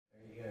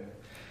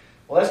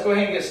Well, let's go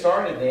ahead and get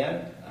started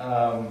then.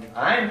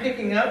 I am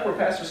picking up where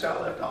Pastor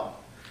Scott left off.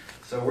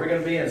 So we're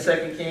going to be in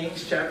 2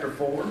 Kings chapter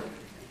 4.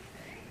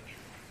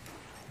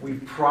 We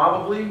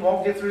probably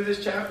won't get through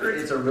this chapter.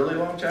 It's a really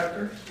long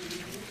chapter.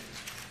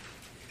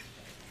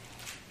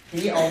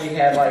 He only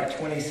had like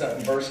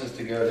 20-something verses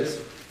to go. This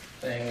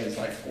thing is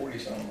like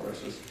 40-something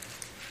verses.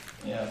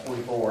 Yeah,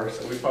 44.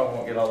 So we probably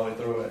won't get all the way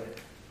through it.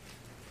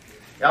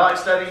 Y'all like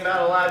studying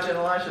about Elijah and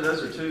Elisha?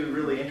 Those are two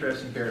really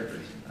interesting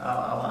characters.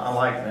 I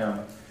like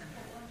them.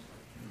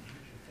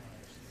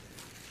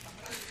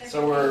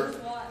 So we're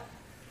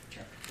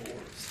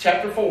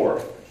chapter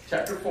 4.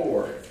 Chapter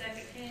 4.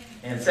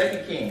 And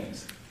 2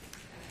 Kings.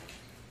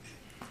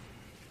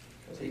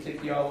 Because he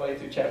took you all the way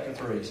through chapter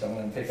 3. So I'm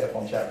going to pick up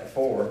on chapter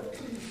 4.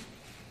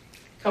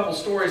 A couple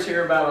stories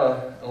here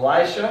about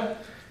Elisha.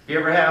 If you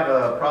ever have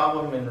a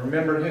problem in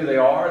remembering who they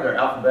are, they're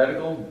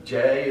alphabetical.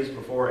 J is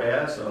before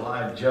S, so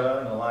Elijah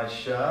and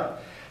Elisha.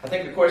 I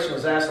think the question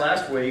was asked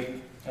last week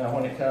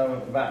when it came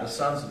about the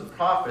sons of the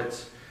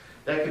prophets.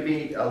 That could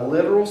be a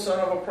literal son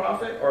of a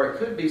prophet, or it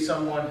could be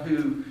someone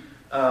who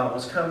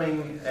was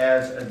coming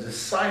as a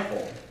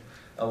disciple.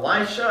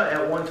 Elisha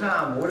at one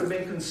time would have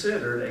been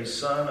considered a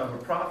son of a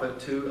prophet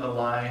to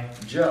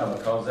Elijah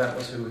because that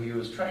was who he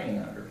was training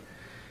under.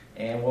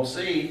 And we'll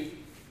see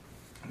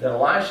that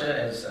Elisha,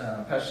 as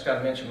Pastor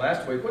Scott mentioned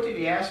last week, what did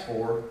he ask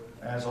for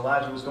as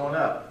Elijah was going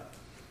up?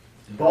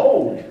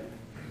 Bold.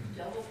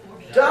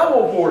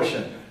 Double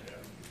portion.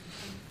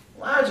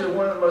 Elijah,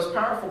 one of the most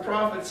powerful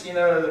prophets,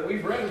 that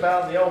we've read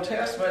about in the Old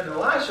Testament, and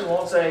Elisha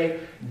wants a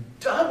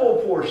double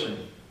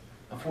portion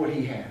of what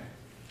he had.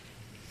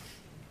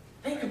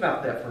 Think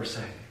about that for a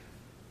second.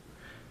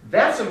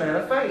 That's a man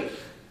of faith.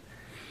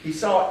 He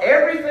saw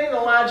everything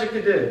Elijah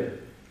could do,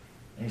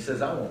 and he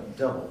says, I want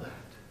double that.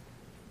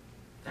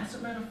 That's a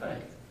man of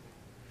faith.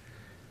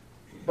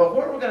 But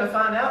what we're going to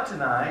find out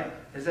tonight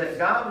is that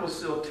God will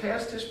still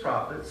test his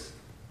prophets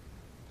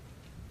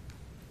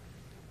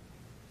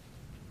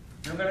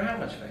no matter how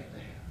much faith they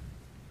have.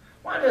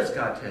 Why does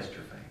God test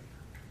your faith?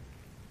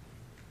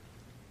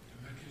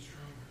 To make it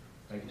stronger.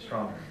 Make it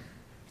stronger.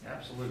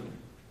 Absolutely.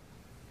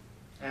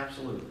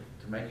 Absolutely.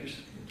 To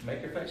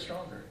make your faith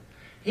stronger.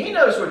 He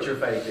knows what your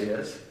faith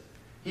is.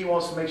 He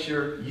wants to make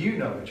sure you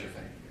know what your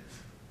faith is.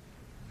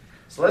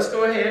 So let's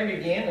go ahead and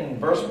begin in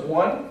verse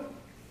 1.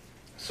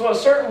 So a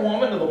certain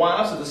woman of the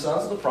wives of the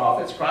sons of the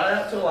prophets cried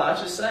out to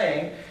Elisha,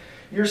 saying,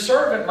 Your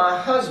servant, my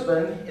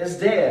husband, is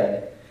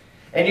dead.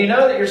 And you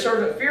know that your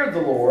servant feared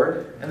the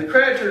Lord, and the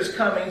creditor is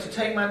coming to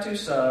take my 2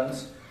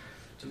 sons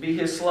to be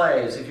his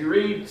slaves. If you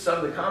read some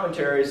of the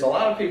commentaries, a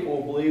lot of people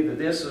will believe that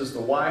this is the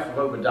wife of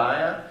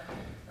Obadiah,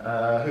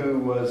 who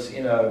was,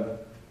 in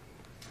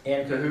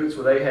cahoots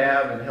with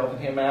Ahab and helping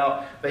him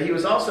out. But he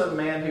was also the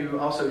man who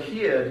also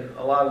hid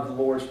a lot of the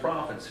Lord's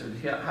prophets, who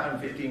hid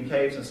 115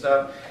 caves and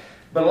stuff.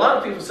 But a lot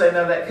of people say,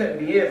 no, that couldn't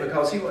be it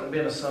because he wouldn't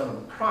have been a son of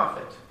a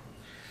prophet.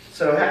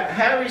 So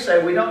however you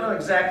say, we don't know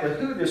exactly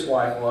who this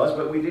wife was,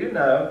 but we do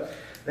know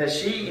that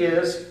she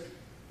is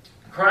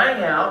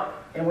crying out,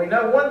 and we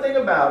know one thing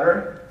about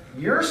her: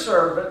 your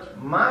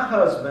servant, my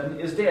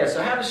husband, is dead.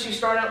 So how does she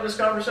start out this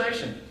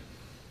conversation?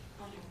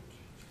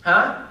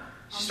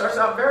 She starts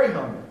out very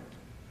humble.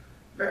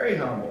 Very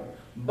humble.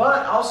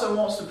 But also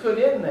wants to put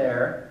in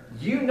there,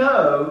 you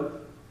know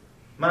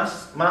my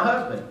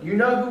husband. You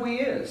know who he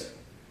is.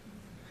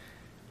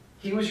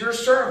 He was your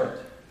servant.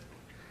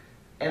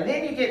 And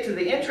then you get to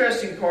the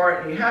interesting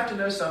part, and you have to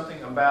know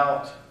something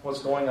about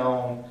what's going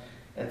on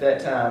at that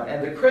time.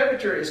 And the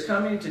creditor is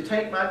coming to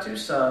take my 2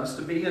 sons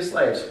to be his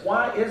slaves.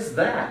 Why is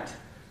that?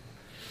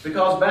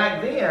 Because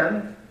back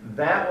then,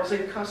 that was a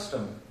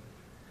custom.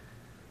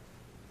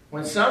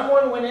 When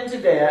someone went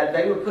into debt,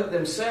 they would put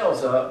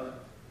themselves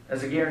up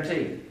as a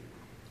guarantee.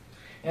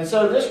 And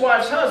so this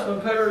wife's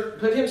husband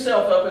put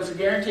himself up as a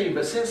guarantee.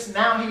 But since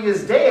now he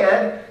is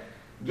dead,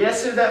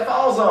 guess who that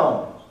falls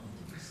on?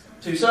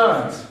 2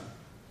 sons.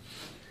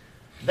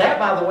 That,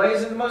 by the way,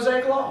 is in the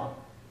Mosaic Law.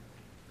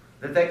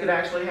 That could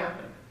actually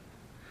happen.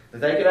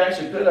 That they could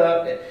actually put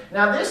up.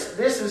 Now this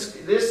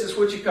is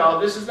what you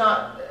call, this is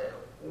not,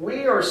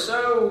 we are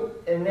so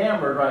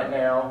enamored right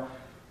now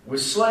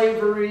with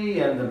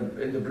slavery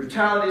and the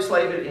brutality of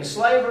slavery. And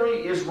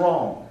slavery is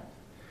wrong.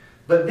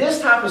 But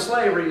this type of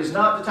slavery is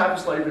not the type of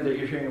slavery that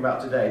you're hearing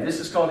about today. This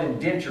is called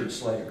indentured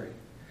slavery.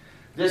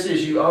 This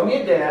is, you owe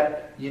me a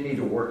debt, you need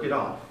to work it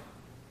off.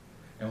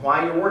 And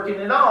while you're working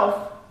it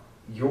off,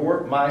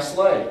 you're my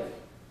slave.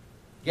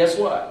 Guess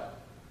what?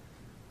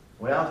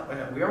 Well,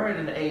 we are at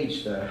an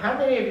age, though. How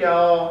many of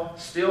y'all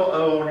still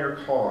owe on your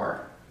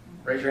car?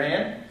 Raise your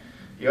hand.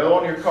 You owe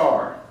on your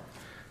car.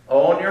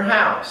 Owe on your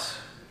house.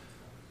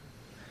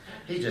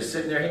 He's just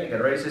sitting there. He ain't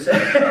going to raise his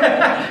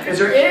hand. Is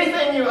there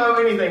anything you owe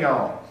anything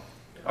on?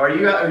 Are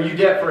you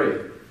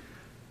debt-free?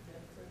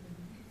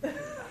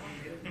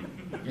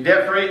 You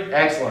debt-free?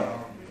 Excellent.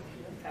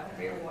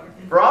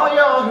 For all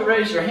y'all who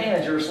raise your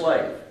hands, you're a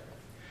slave.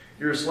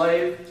 You're a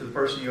slave to the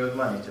person you owe the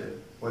money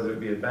to. Whether it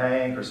be a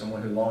bank or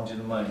someone who loans you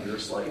the money, you're a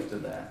slave to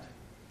that.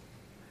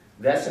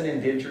 That's an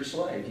indentured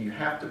slave. You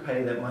have to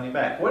pay that money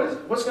back.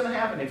 What's going to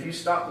happen if you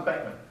stop the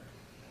payment?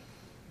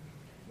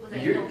 Well,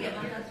 they don't get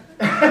my husband.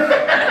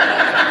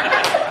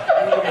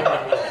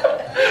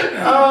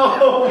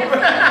 Oh,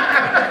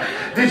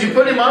 did you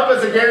put him up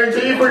as a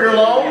guarantee for your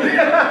loan?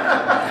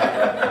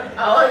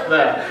 I like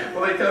that.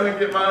 Will they come and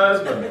get my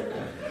husband?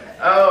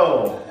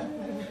 Oh.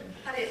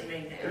 I didn't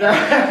mean that.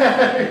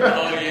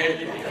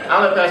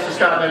 I'll let Pastor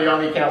Scott know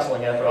y'all need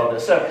counseling after all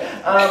this. So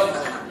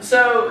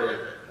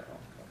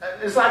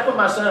it's like with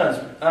my sons.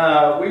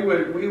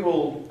 We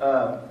will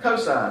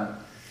co-sign.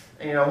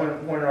 You know,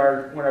 when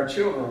our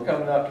children were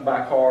coming up to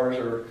buy cars,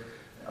 or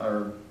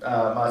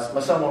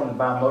my son wanted to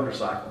buy a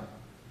motorcycle.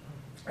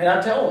 And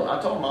I told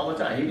him all the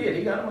time. He did.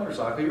 He got a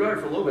motorcycle. He rode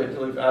it for a little bit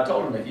until I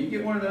told him, if you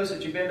get one of those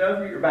that you bend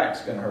over, your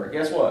back's going to hurt.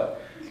 Guess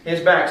what? His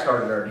back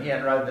started hurting. He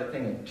hadn't ridden that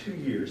thing in 2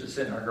 years. It's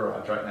sitting in our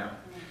garage right now.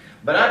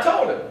 But I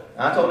told him.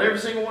 I told every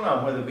single one of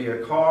them, whether it be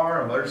a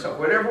car, a motorcycle,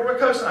 whatever we're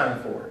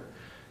co-signing for.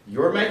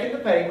 You're making the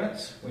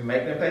payments. We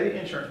make them pay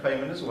the insurance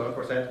payment as well. Of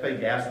course, they have to pay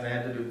gas and they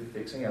have to do the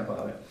fixing up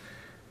of it.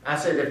 I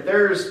said,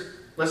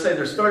 let's say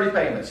there's 30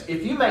 payments.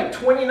 If you make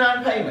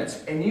 29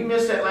 payments and you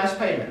miss that last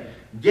payment,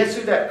 guess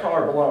who that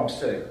car belongs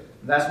to?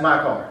 That's my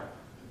car.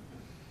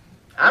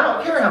 I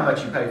don't care how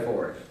much you pay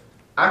for it.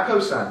 I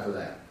co-sign for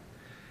that.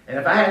 And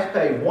if I have to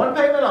pay one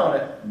payment on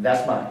it,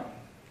 that's mine.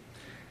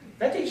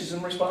 That teaches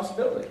them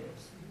responsibility.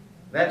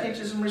 That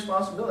teaches them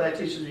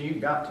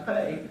you've got to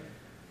pay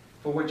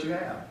for what you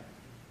have.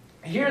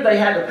 Here they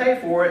had to pay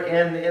for it,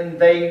 and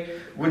they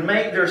would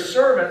make their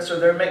servants, or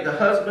they would make the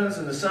husbands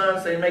and the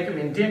sons, they make them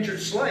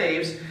indentured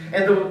slaves.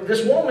 And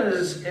this woman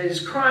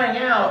is crying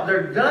out,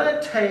 they're going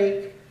to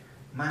take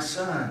my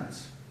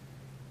sons.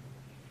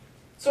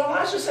 So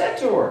Elisha said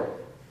to her,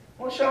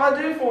 what shall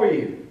I do for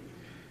you?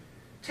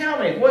 Tell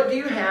me, what do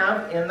you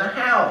have in the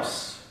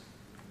house?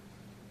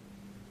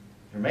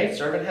 Your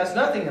maidservant has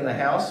nothing in the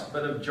house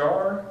but a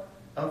jar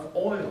of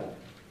oil.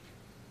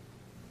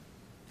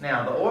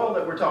 Now, the oil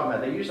that we're talking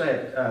about, they usually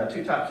had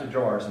two types of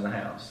jars in the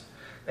house.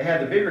 They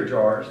had the bigger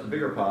jars, the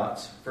bigger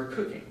pots, for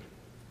cooking.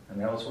 And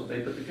that was what they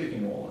put the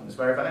cooking oil in. As a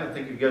matter of fact, I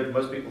think if you go to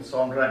most people's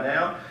homes right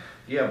now,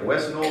 if you have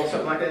Wesson oil or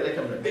something like that, they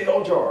come in a big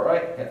old jar,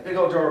 right? A big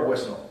old jar of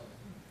Wesson oil.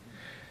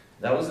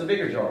 That was the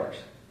bigger jars.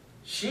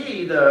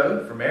 She,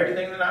 though, from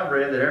everything that I've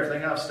read,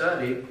 everything I've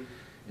studied,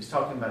 is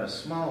talking about a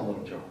small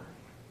little jar.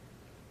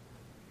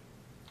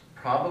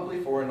 Probably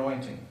for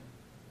anointing.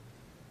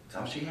 That's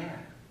all she had.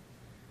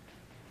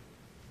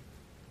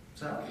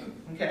 So,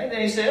 okay,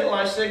 then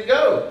Elisha said,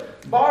 go,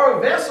 borrow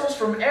vessels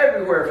from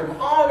everywhere, from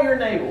all your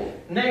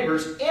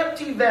neighbors,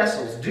 empty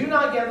vessels. Do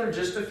not gather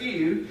just a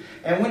few.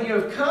 And when you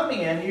have come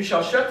in, you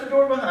shall shut the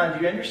door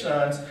behind you and your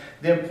sons,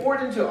 then pour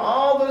it into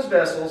all those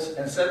vessels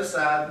and set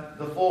aside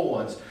the full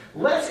ones.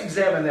 Let's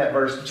examine that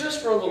verse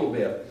just for a little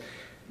bit.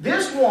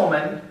 This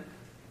woman,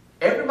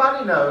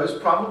 everybody knows,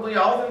 probably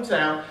all of them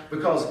town,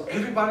 because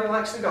everybody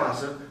likes to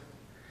gossip,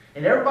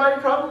 and everybody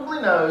probably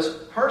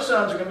knows her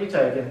sons are going to be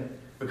taken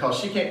because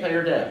she can't pay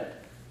her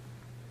debt.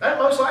 That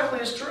most likely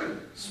is true.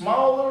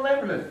 Small little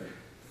neighborhood.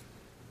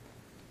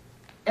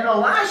 And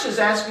Elisha's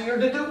asking her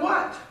to do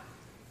what?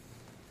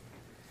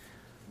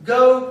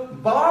 Go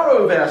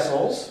borrow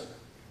vessels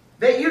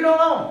that you don't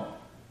own.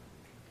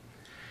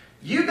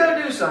 You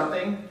go do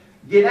something,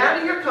 get out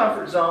of your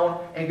comfort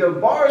zone, and go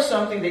borrow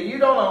something that you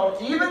don't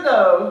own, even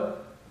though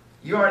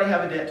you already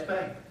have a debt to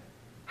pay.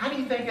 How do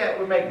you think that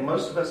would make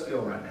most of us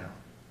feel right now?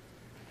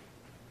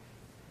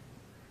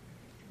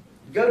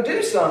 Go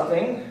do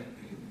something.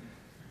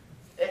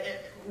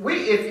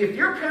 If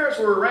your parents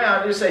were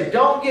around, you'd say,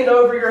 don't get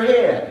over your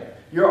head.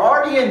 You're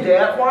already in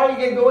debt. Why are you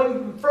going to go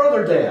in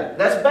further debt?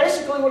 That's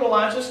basically what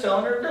Elijah's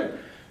telling her to do.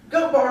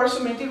 Go borrow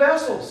some empty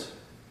vessels.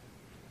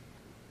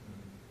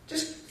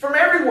 Just from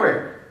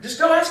everywhere. Just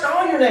go ask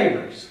all your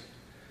neighbors.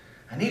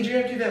 I need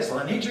your empty vessel.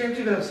 I need your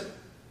empty vessel.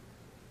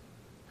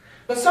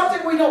 But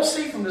something we don't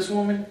see from this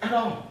woman at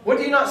all. What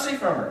do you not see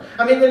from her?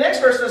 I mean, the next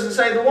verse doesn't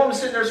say the woman's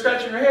sitting there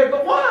scratching her head,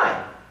 but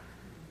why?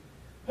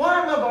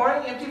 Why am I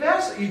borrowing empty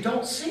vessels? You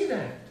don't see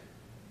that.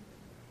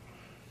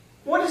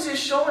 What is this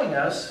showing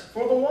us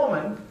for the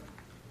woman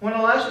when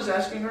Elisha's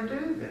asking her to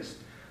do this?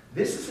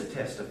 This is a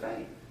test of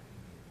faith.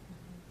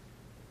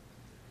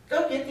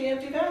 Go get the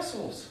empty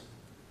vessels.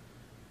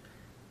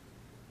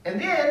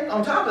 And then,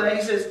 on top of that,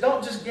 he says,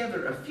 don't just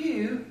gather a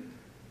few.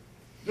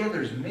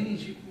 Gather as many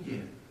as you can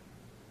get.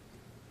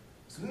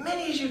 As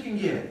many as you can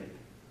get.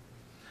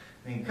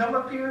 Then come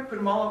up here, put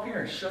them all up here,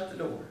 and shut the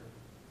door.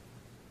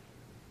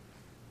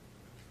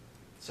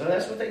 So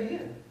that's what they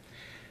did.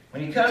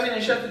 When you come in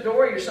and shut the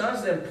door, your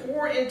sons then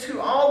pour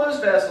into all those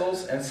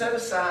vessels and set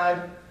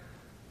aside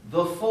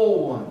the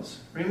full ones.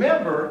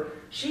 Remember,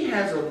 she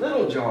has a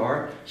little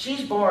jar.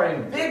 She's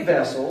borrowing big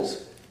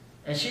vessels,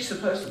 and she's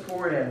supposed to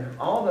pour in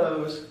all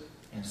those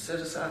and set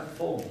aside the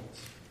full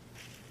ones.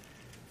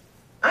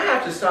 I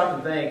have to stop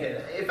and think,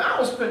 if I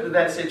was put into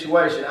that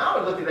situation, I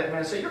would look at that man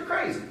and say, you're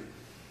crazy.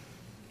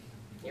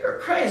 You're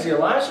crazy,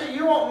 Elisha.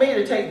 You want me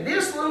to take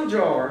this little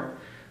jar,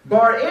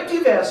 borrow empty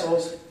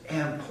vessels,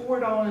 and pour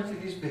it all into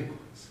these big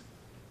ones.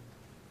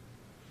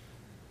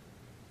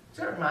 Does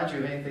that remind you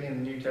of anything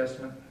in the New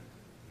Testament?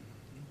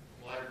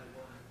 Water to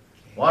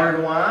wine. Water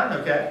to wine,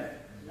 okay.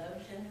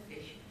 Loaves and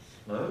fishes.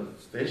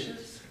 Loaves,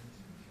 fishes.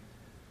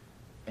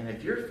 And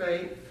if your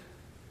faith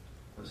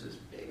was as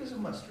big as a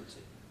mustard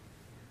seed,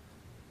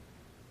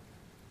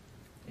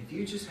 if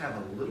you just have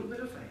a little bit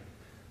of faith,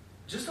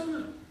 just a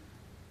little,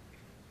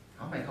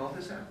 I'll make all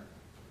this happen.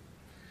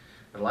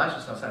 But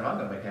Elisha's not saying, I'm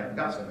going to make it happen.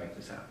 God's going to make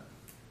this happen.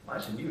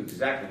 Elisha knew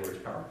exactly where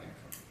his power came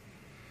from.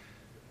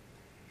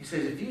 He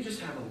says, if you just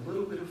have a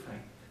little bit of faith,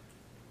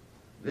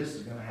 this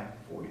is going to happen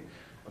for you.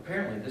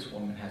 Apparently, this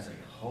woman has a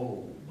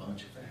whole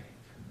bunch of faith.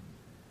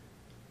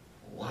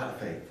 A lot of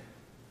faith.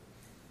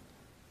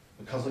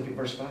 Because look at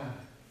verse 5.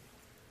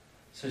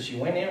 So she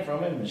went in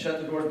from him and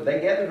shut the doors, but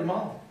they gathered them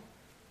all.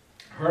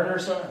 Her and her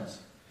sons.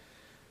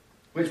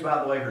 Which,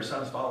 by the way, her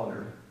sons followed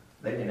her.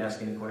 They didn't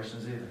ask any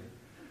questions either.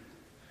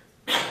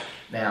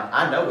 Now,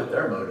 I know what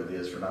their motive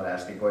is for not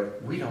asking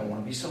questions. We don't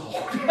want to be sold.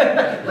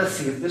 Let's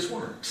see if this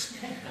works.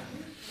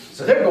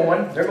 So they're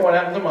going out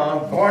with their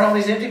mom, pouring on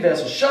these empty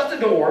vessels, shut the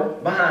door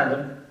behind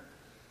them.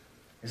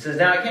 It says,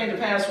 now it came to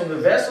pass when the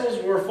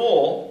vessels were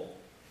full.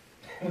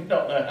 We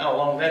don't know how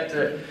long that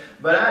took.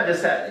 But I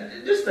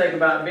just think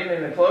about being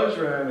in the clothes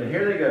room, and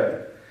here they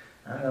go.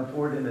 I'm going to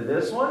pour it into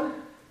this one.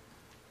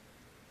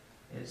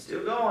 It's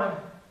still going.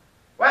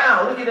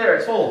 Wow, looky there,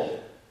 it's full.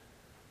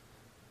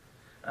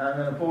 I'm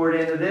going to pour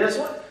it into this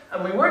one.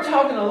 I mean, we're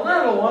talking a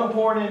little one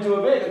pouring into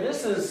a big.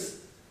 This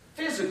is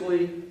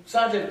physically,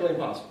 scientifically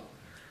impossible.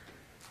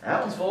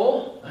 That one's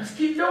full. Let's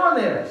keep doing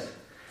this.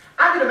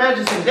 I can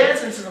imagine some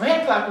dancing, some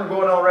hand clapping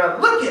going on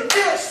around. Look at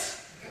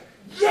this.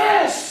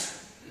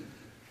 Yes.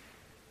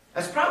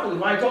 That's probably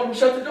why he told him to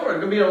shut the door.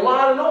 There's going to be a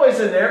lot of noise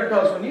in there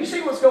because when you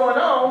see what's going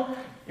on,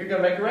 you're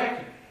going to make a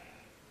racket.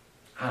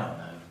 I don't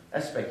know.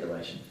 That's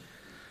speculation.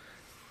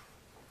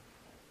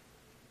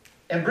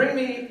 And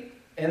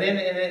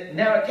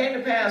now it came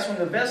to pass when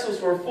the vessels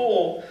were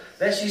full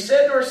that she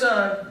said to her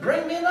son,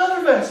 bring me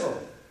another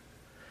vessel.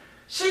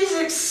 She's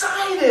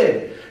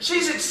excited.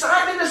 She's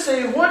excited to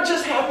see what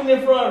just happened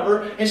in front of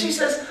her. And she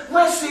says,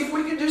 let's see if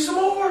we can do some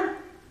more.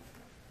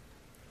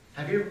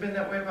 Have you ever been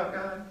that way about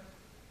God?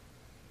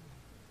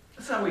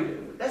 That's how we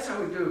do. That's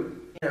how we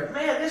do. You know,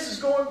 man, this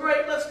is going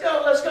great. Let's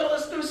go.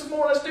 Let's do some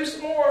more. Let's do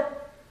some more.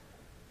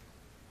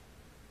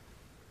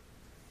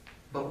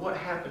 But what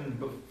happened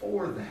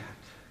before that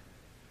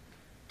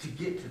to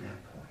get to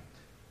that point?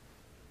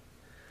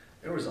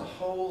 There was a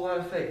whole lot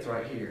of faith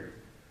right here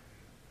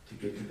to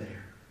get to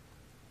there.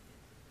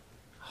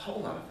 A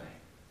whole lot of faith.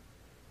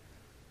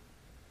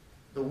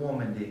 The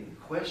woman didn't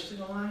question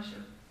Elisha.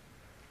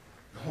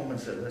 The woman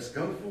said, let's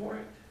go for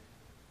it.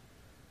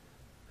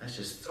 Let's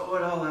just throw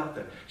it all out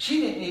there.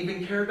 She didn't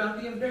even care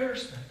about the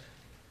embarrassment.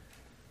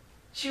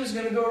 She was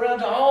going to go around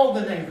to all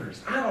the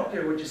neighbors. I don't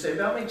care what you say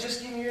about me.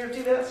 Just give me your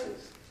empty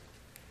vessels.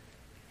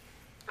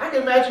 I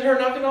can imagine her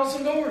knocking on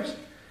some doors.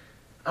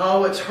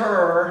 Oh, it's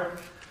her.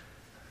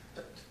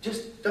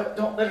 Just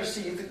don't let her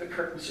see you through the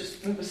curtains.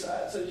 Just move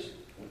aside.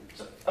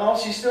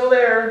 She's still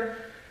there.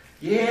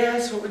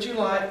 Yes, what would you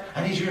like?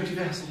 I need your empty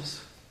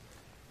vessels.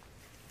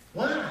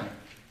 Why?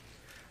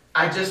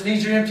 I just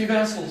need your empty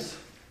vessels.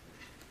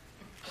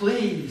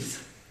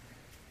 Please.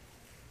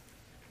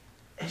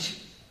 And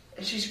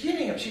she's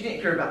getting them. She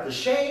didn't care about the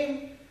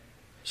shame.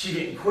 She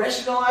didn't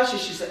question Elisha.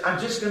 She said, I'm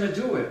just going to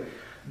do it.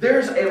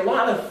 There's a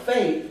lot of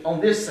faith on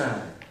this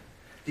side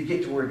to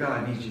get to where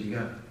God needs you to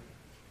go.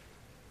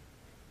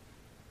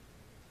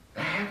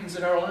 That happens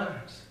in our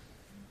lives.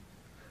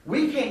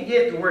 We can't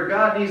get to where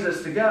God needs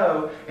us to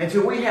go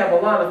until we have a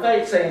lot of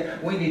faith saying,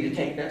 we need to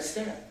take that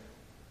step.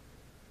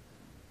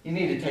 You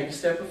need to take a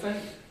step of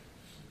faith.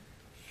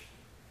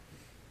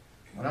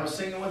 When I was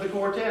singing with the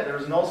quartet, there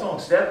was an old song,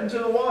 Step Into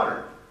the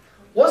Water.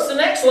 What's the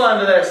next line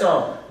to that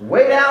song?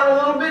 Wade out a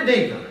little bit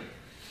deeper.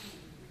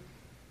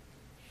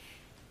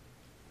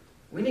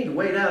 We need to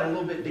wade out a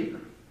little bit deeper.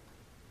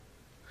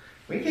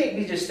 We can't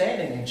be just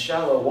standing in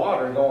shallow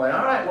water going,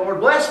 all right,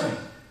 Lord, bless me.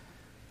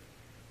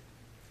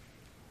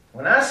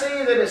 When I see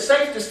that it's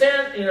safe to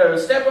stand, to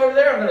step over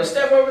there, I'm going to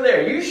step over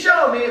there. You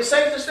show me it's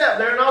safe to step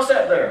there, and I'll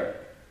step there.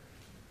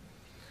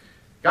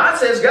 God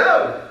says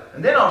go,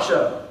 and then I'll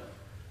show.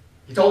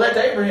 He told that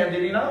to Abraham,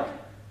 did he not?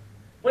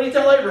 What did he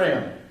tell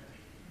Abraham?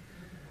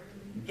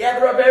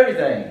 Gather up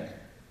everything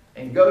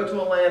and go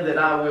to a land that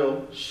I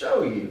will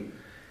show you.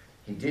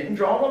 He didn't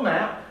draw him a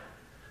map.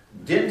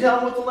 Didn't tell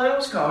him what the land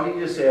was called. He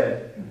just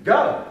said,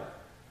 go.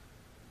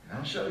 And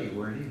I'll show you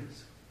where it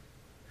is.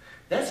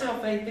 That's how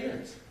faith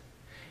is.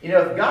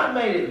 If God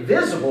made it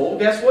visible,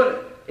 guess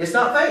what? It's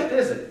not faith,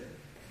 is it?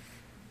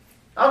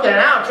 Okay,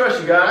 now I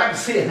trust you, God. I can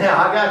see it now.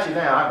 I got you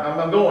now.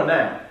 I'm going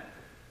now.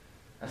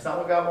 That's not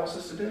what God wants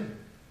us to do.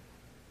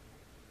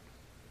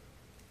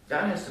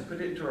 God has to put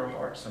it into our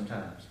hearts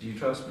sometimes. Do you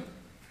trust me?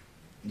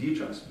 Do you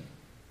trust me?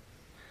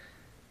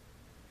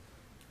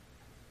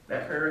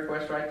 That prayer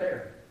request right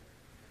there.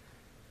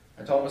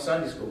 I told my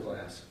Sunday school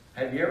class,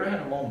 have you ever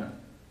had a moment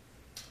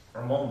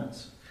or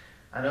moments?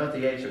 I know at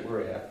the age that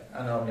we're at,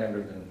 I know I'm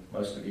younger than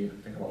most of you.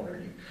 I think I'm older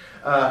than you.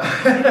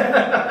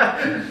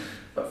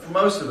 But for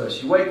most of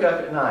us, you wake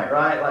up at night,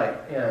 right?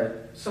 Like,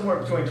 somewhere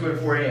between 2 and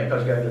 4 a.m.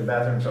 because you got to go to the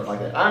bathroom or something like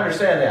that. I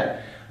understand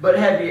that. But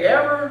have you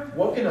ever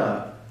woken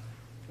up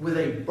with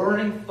a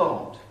burning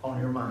thought on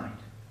your mind?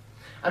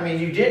 I mean,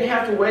 you didn't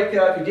have to wake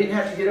up. You didn't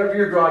have to get over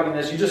your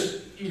grogginess. You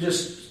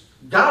just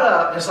got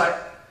up, and it's like,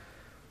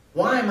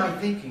 why am I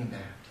thinking that?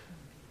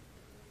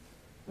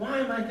 Why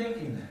am I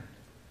thinking that?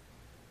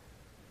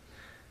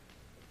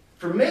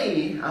 For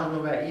me, I don't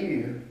know about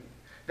you,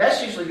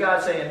 that's usually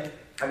God saying,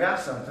 I got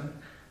something.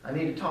 I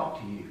need to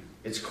talk to you.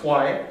 It's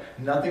quiet.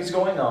 Nothing's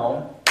going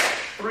on.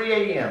 3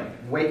 a.m.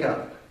 Wake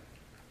up.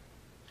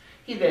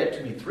 He did it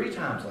to me 3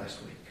 times last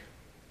week.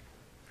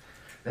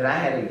 That I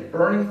had a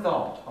burning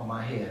thought on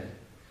my head.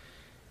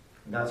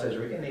 And God says,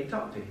 Rick, I need to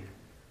talk to you.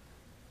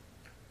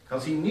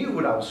 Because He knew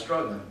what I was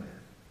struggling with.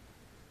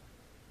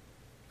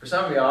 For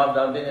some of y'all,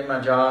 I've been in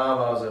my job.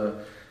 I was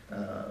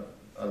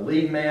a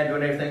lead man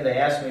doing everything they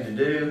asked me to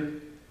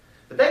do.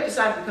 But they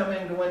decided to come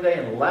in one day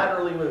and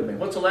laterally move me.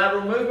 What's a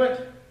lateral movement?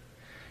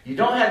 You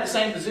don't have the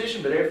same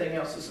position, but everything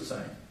else is the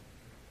same.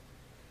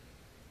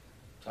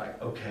 It's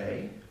like,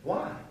 okay,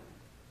 why?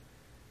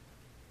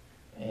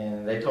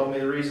 And they told me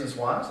the reasons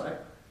why. It's like,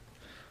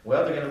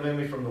 well, they're going to move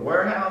me from the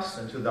warehouse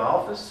into the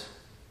office,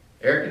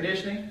 air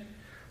conditioning.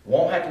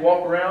 Won't have to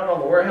walk around on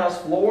the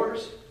warehouse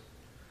floors.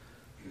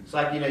 It's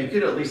like, you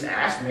could at least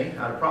ask me. I'd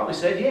have probably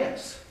said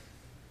yes.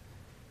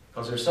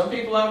 Because there's some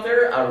people out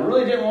there I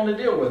really didn't want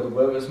to deal with them,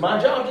 but it was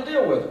my job to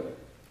deal with them.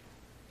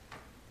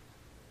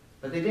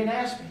 But they didn't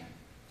ask me.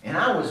 And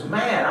I was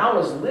mad. I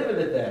was livid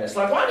at that. It's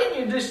like, why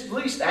didn't you just at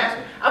least ask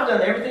me? I've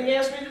done everything you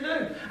asked me to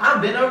do.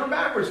 I've been over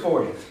backwards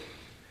for you.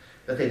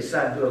 But they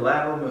decided to do a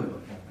lateral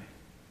movement for me.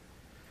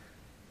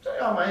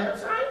 So on my head,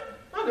 all right,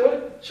 I'll do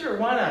it. Sure,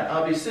 why not?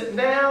 I'll be sitting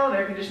down,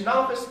 air-conditioned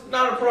office,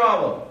 not a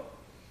problem.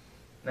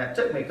 And that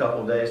took me a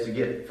couple of days to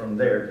get from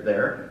there to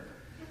there.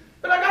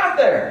 But I got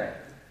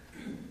there.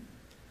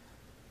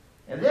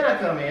 And then I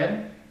come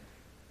in,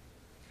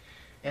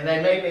 and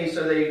they made me,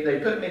 so they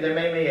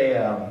made me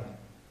a,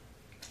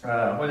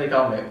 what do they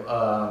call me?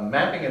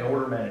 Mapping and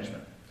order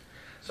management.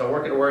 So I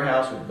work at a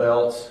warehouse with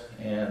belts,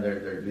 and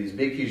they're these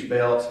big, huge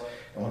belts.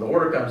 And when the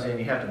order comes in,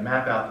 you have to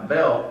map out the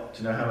belt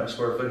to know how much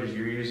square footage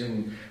you're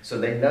using so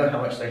they know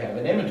how much they have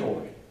in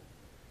inventory.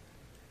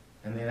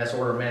 And then that's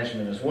order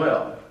management as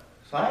well.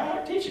 So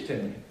I teach it to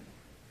me.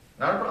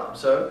 Not a problem.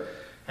 So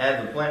I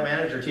had the plant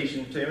manager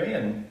teaching it to me,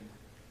 and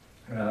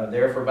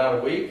there for about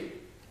a week.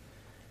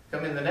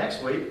 Come in the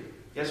next week,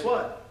 guess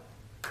what?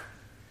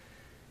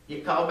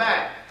 Get called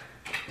back.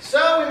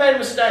 So we made a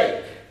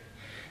mistake.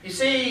 You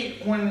see,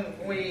 when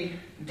we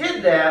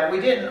did that,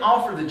 we didn't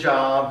offer the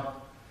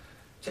job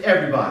to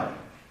everybody.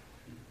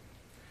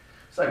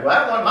 It's like, well,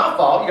 that wasn't my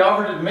fault. You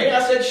offered it to me.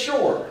 I said,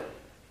 sure.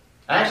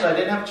 Actually, I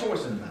didn't have a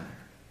choice in the matter.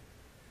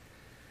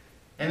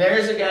 And there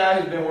is a guy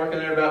who's been working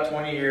there about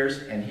 20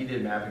 years, and he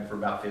did mapping for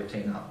about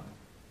 15 of them.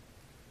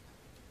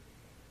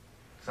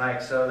 It's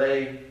like, so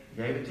they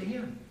gave it to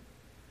him.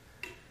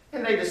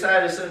 And they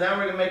decided, so now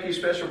we're going to make you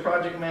special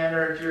project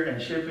manager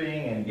and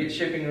shipping and get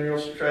shipping real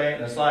straight.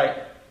 And it's like,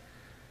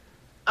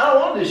 I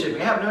don't want to do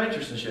shipping. I have no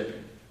interest in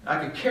shipping.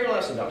 I could care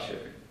less about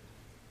shipping.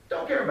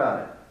 Don't care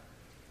about it.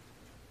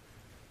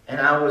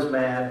 And I was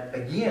mad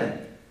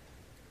again.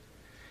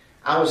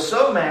 I was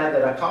so mad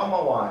that I called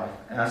my wife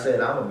and I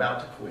said, I'm about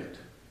to quit.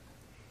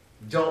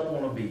 Don't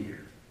want to be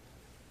here.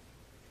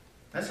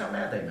 That's how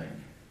mad they made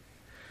me.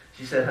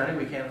 She said, honey,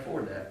 we can't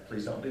afford that.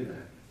 Please don't do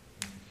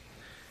that.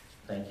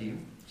 Thank you.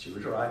 She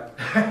was right.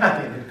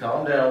 I needed to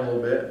calm down a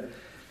little bit.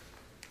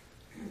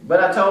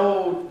 But I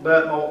told,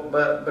 but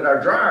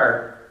our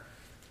dryer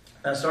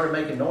started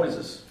making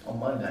noises on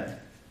Monday.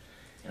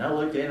 And I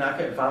looked in, I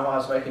couldn't find why I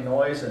was making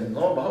noise. And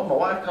lo and behold, my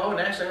wife called and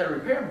actually had a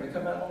repairman to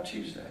come out on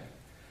Tuesday.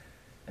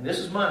 And this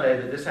was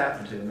Monday that this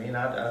happened to me. And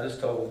I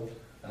just told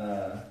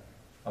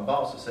my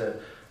boss, I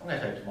said, I'm going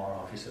to take tomorrow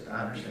off. He said,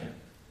 I understand.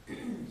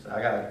 So I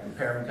got a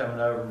repairman coming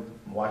over.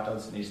 My wife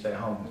doesn't need to stay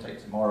home and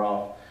take tomorrow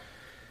off.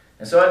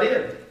 And so I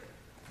did.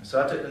 And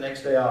so I took the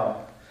next day off.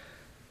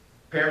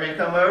 Repairman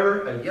come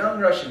over, a young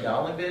Russian guy,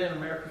 only been in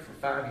America for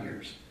 5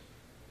 years.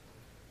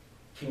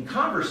 Can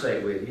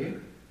conversate with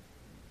you.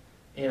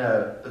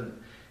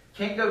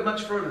 Can't go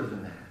much further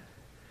than that.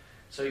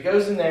 So he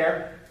goes in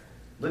there,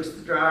 looks at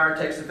the dryer,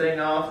 takes the thing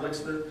off,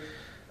 looks at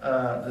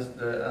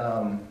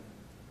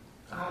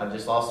I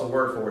just lost the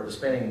word for it, the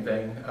spinning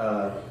thing.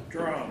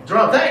 Drum.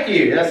 Drum, thank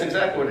you. That's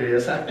exactly what it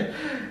is.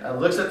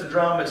 Looks at the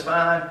drum, it's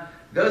fine.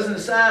 Goes in the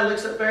side,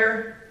 looks up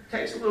there,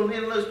 takes a little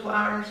needle-nose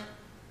pliers,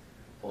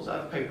 pulls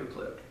out a paper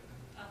clip.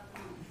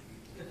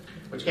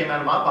 Which came out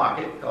of my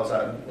pocket because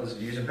I was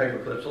using paper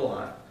clips a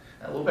lot.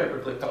 That little paper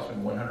clip cost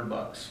me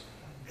 $100.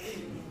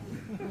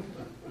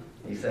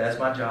 He said, that's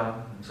my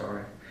job. I'm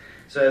sorry.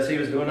 So as he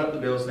was doing up the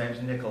bill, his name's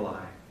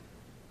Nikolai.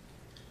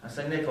 I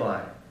said,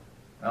 Nikolai,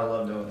 I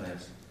love doing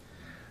this.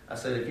 I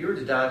said, if you were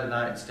to die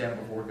tonight and stand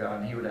before God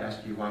and He would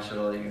ask you, why should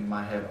I let you in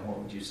my heaven, what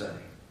would you say?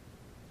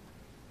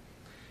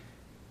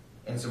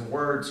 And some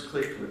words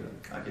clicked with him.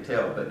 I could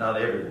tell, but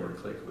not every word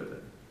clicked with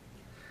it.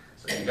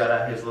 So he got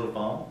out his little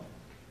phone,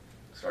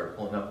 Started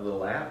pulling up a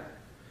little app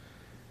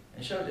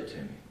and showed it to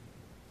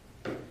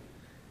me.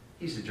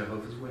 He's a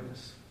Jehovah's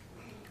Witness.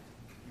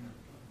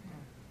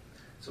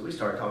 So we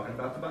started talking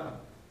about the Bible.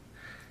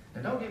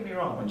 Now don't get me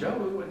wrong, when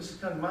Jehovah's Witnesses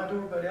come to my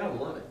door, buddy, I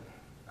love it.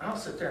 I'll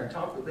sit there and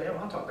talk with them.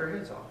 I'll talk their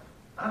heads off.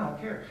 I don't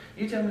care.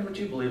 You tell me what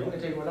you believe. I'm going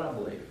to tell you what I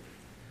believe.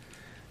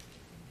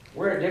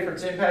 We're at different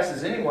sin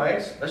passages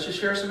anyways. Let's just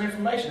share some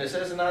information. It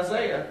says in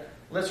Isaiah,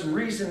 let's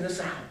reason this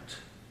out.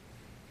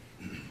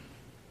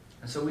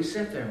 And so we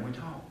sat there and we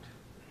talked.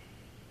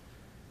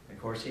 Of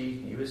course,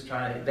 he was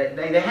trying to...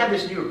 They had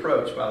this new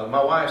approach, by the way.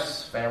 My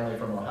wife's family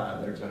from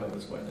Ohio, they're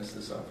Jehovah's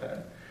Witnesses, so I've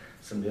had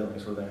some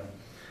dealings with them.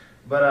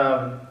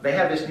 But they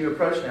have this new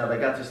approach now. They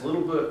got this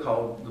little book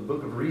called the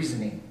Book of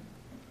Reasoning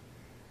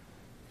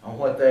on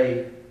what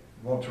they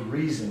want to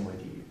reason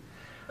with you.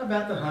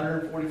 About the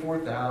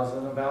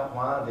 144,000, about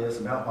why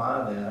this, about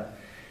why that.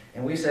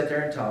 And we sat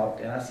there and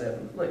talked, and I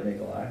said, look,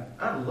 Nikolai,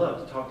 I'd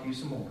love to talk to you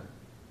some more.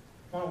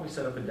 Why don't we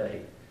set up a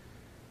date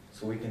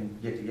so we can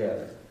get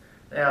together?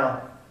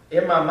 Now,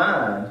 in my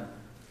mind,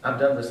 I've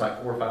done this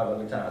like 4 or 5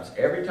 other times.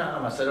 Every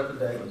time I set up a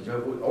date with a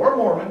Jehovah's or a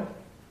Mormon,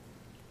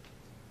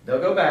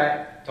 they'll go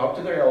back, talk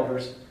to their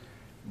elders,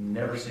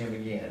 never see them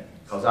again.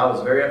 Because I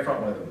was very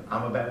upfront with them.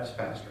 I'm a Baptist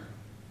pastor.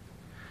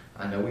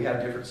 I know we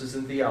have differences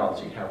in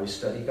theology, how we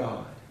study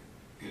God.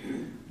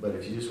 But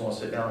if you just want to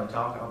sit down and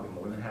talk, I'll be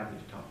more than happy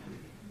to talk to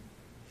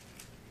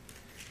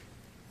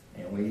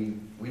you.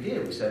 And we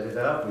did. We set it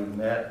up. We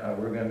met.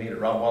 We were going to meet at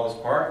Rob Wallace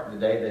Park the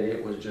day that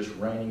it was just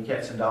raining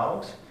cats and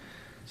dogs.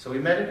 So we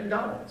met at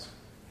McDonald's.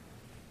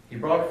 He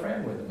brought a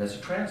friend with him as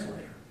a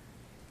translator.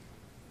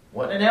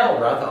 Wasn't an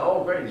elder. I thought,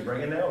 oh, great, he's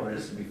bringing an elder.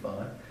 This will be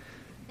fun.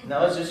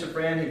 No, it's just a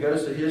friend who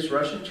goes to his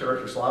Russian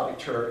church or Slavic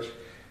church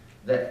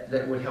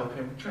that would help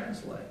him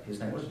translate. His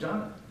name was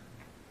Jonathan.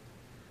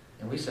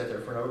 And we sat there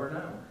for over an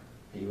hour.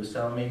 He was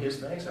telling me his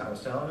things. I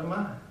was telling him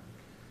mine.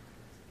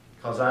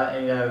 Because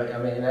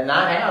and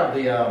I have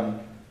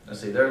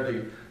they're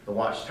the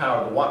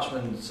Watchtower, the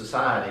Watchman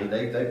Society.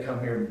 They've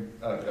come here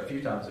a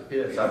few times at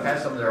Pitts. I've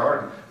had some of their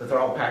art, but they're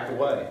all packed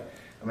away.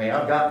 I mean,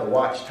 I've got the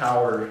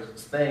Watchtower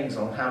things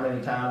on how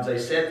many times they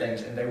said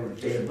things, and they were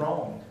dead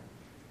wrong.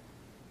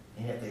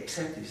 And yet they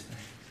accept these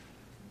things.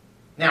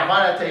 Now,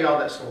 why did I tell you all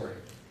that story?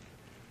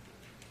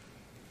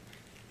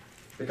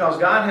 Because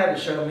God had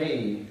to show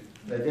me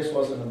that this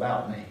wasn't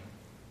about me.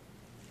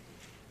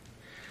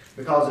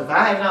 Because if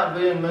I had not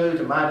been moved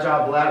to my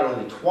job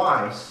laterally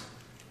twice,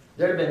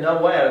 there'd have been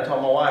no way I'd have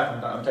told my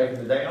wife I'm taking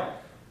the day off.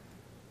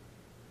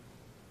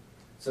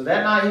 So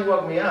that night he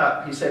woke me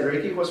up. He said,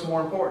 Ricky, what's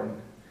more important?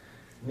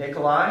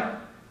 Nikolai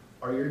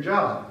or your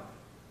job?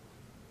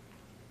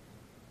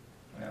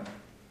 Well,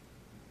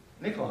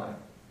 Nikolai.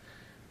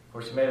 Of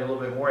course, he made it a little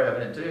bit more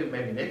evident too.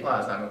 Maybe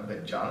Nikolai's not going to,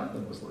 but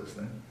Jonathan was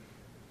listening.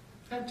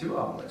 I had 2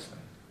 of them listening.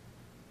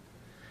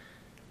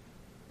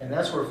 And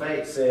that's where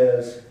faith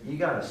says, you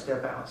got to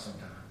step out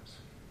sometimes.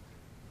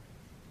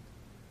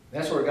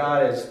 That's where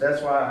God is.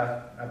 That's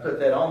why I put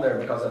that on there,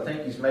 because I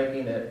think he's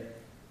making it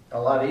a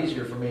lot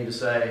easier for me to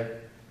say,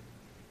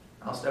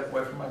 I'll step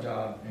away from my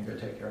job and go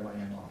take care of my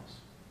in-laws.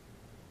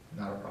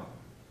 Not a problem.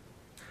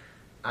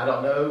 I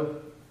don't know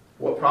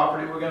what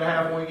property we're going to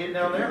have when we get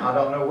down there. I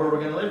don't know where we're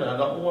going to live, and I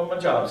don't know what my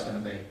job's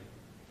going to be.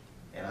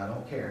 And I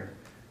don't care,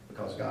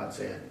 because God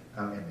said,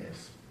 I'm in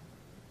this.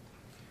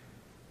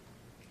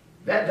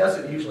 That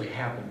doesn't usually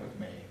happen with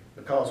me,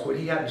 because what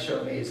he had to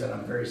show me is that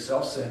I'm very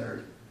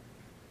self-centered.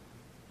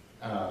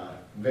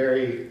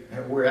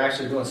 We're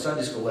actually doing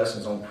Sunday school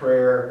lessons on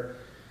prayer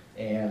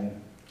and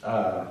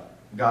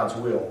God's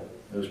will.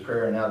 It was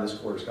prayer, and now this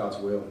quarter is God's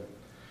will.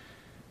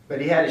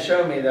 But he had to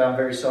show me that I'm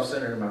very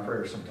self-centered in my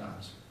prayers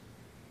sometimes.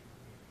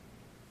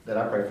 That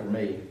I pray for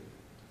me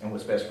and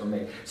what's best for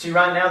me. See,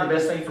 right now, the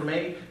best thing for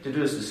me to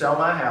do is to sell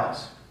my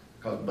house.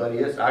 Because,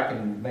 buddy, I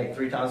can make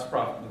 3 times the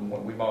profit than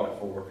what we bought it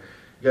for.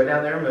 Go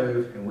down there and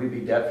move, and we'd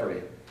be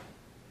debt-free.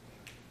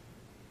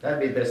 That'd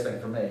be the best thing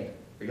for me.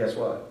 But guess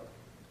what?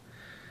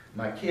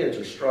 My kids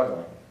are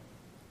struggling.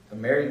 The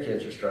married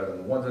kids are struggling.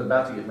 The ones that are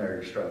about to get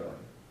married are struggling.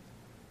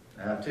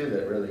 I have 2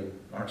 that really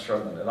aren't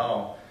struggling at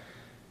all.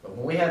 But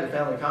when we have the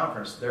family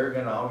conference, they're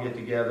going to all get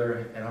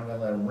together, and I'm going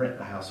to let them rent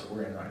the house that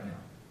we're in right now.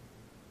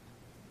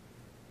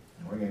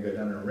 And we're going to go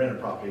down there and rent a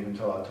property. Even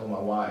until I told my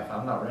wife,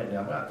 I'm not renting it.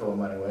 I'm not throwing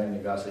money away. And the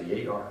guy said, yeah,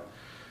 you are.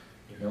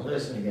 You're going to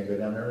listen. You're going to go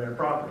down there and rent a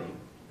property.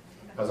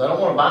 Because I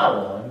don't want to buy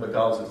one,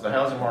 because if the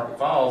housing market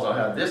falls, I'll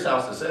have this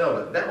house to sell,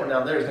 but that one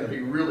down there is going to be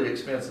really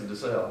expensive to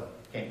sell.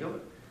 Can't do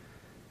it.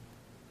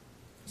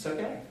 It's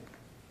okay.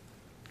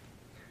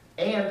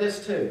 And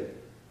this too.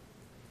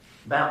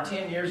 About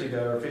 10 years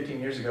ago or 15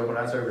 years ago when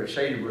I was over at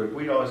Shady Brook,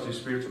 we'd always do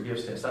spiritual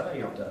gifts tests. I know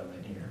y'all done them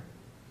in here.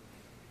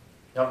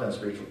 Y'all done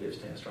spiritual gifts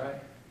tests, right?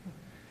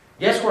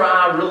 Guess where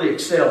I really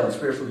excel in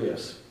spiritual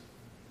gifts?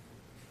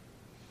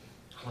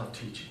 I love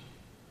teaching.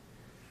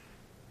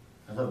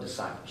 I love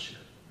discipleship.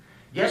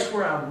 Guess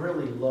where I'm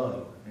really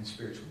low in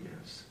spiritual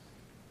gifts?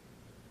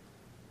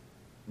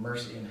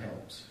 Mercy and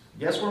helps.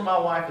 Guess where my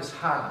wife is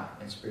high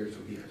in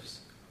spiritual gifts?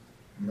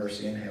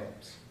 Mercy and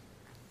helps.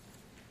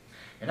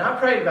 And I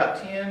prayed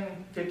about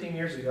 10, 15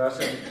 years ago. I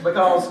said,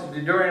 because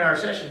during our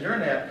session,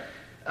 during that,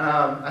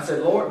 I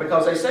said, Lord,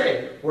 because they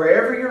say,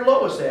 wherever you're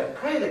lowest at,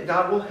 pray that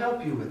God will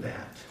help you with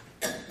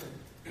that.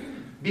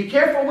 Be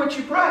careful what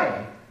you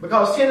pray.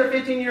 Because 10 or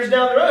 15 years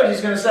down the road,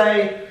 He's going to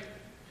say,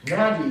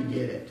 now do you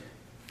get it?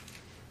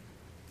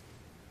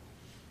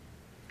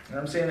 And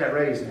I'm seeing that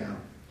raise now.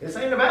 This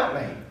ain't about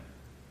me.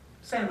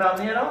 This ain't about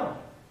me at all.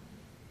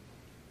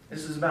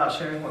 This is about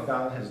sharing what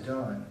God has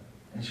done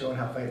and showing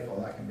how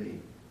faithful I can be.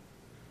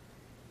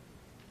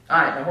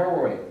 All right, now where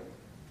were we?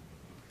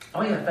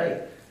 Oh yeah,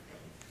 faith.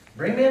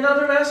 Bring me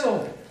another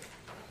vessel.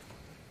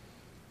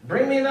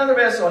 Bring me another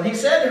vessel. And he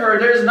said to her,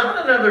 there's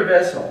not another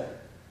vessel.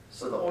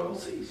 So the oil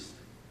ceased.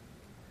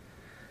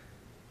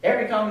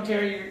 Every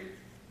commentary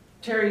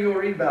you'll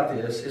read about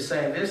this is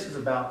saying this is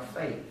about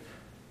faith.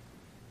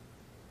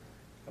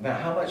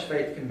 About how much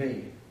faith can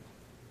be.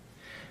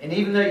 And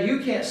even though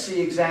you can't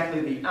see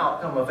exactly the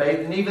outcome of faith,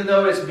 and even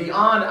though it's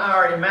beyond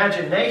our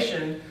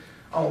imagination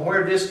on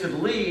where this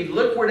could lead,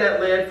 look where that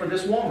led for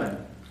this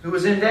woman who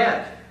was in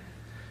debt.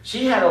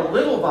 She had a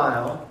little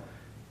vial,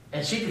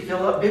 and she could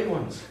fill up big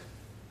ones.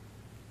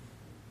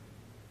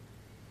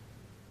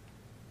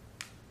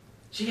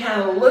 She had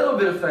a little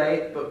bit of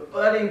faith, but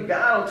buddy,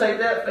 God will take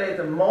that faith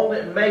and mold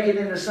it and make it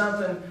into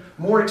something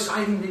more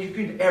exciting than you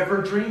could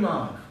ever dream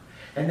of.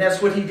 And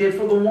that's what He did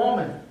for the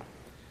woman.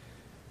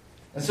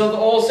 And so the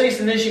oil ceased,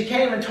 and then she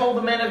came and told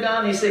the man of God,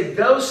 and he said,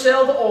 go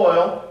sell the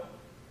oil,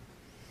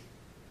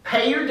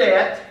 pay your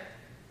debt.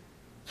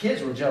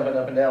 Kids were jumping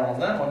up and down on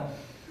that one.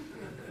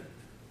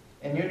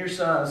 And you and your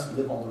sons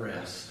live on the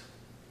rest.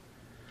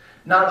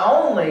 Not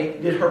only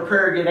did her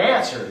prayer get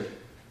answered,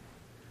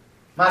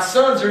 my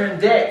sons are in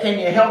debt, can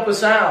you help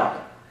us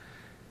out?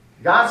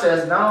 God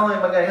says, not only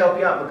am I going to help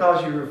you out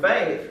because of your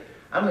faith,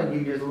 I'm going to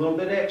give you just a little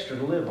bit extra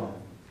to live on.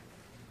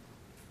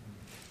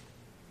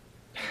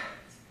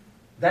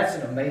 That's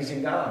an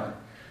amazing God.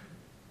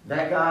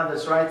 That God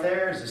that's right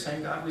there is the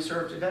same God we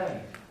serve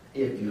today.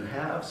 If you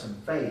have some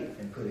faith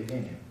and put it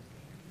in Him.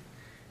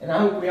 And I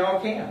hope we all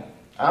can.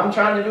 I'm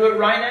trying to do it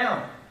right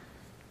now.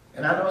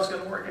 And I know it's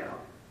going to work out.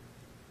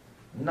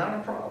 Not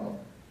a problem.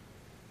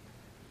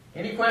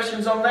 Any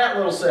questions on that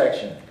little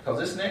section? Because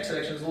this next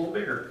section is a little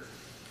bigger.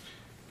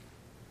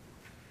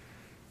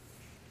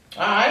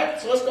 Alright,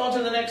 so let's go on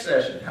to the next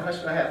session. How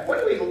much do I have? When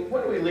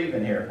are we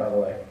leaving here, by the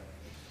way?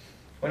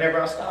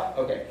 Whenever I stop?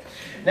 Okay.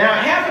 Now,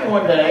 it happened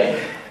one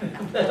day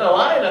that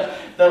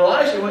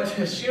Elisha went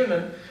to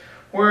Shunem,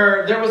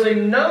 where there was a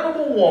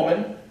notable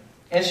woman,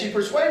 and she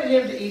persuaded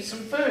him to eat some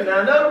food. Now,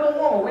 a notable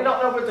woman, we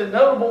don't know what the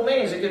notable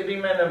means. It could be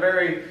a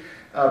very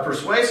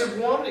persuasive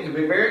woman. It could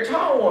be a very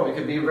tall woman. It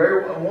could be a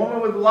woman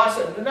with lots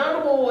of...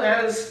 Notable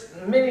has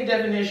many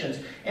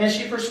definitions. And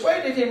she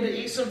persuaded him to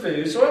eat some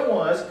food. So it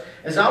was,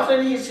 as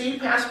often as he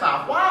passed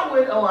by. Why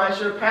would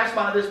Elisha pass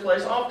by this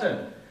place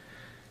often?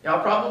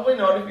 Y'all probably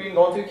know it if you've been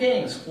going through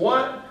Kings.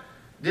 What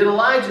did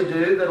Elijah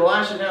do that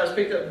Elisha now has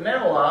picked up the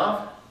mantle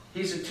of?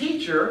 He's a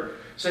teacher,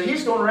 so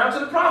he's going around to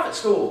the prophet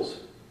schools.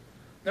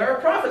 There are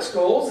prophet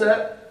schools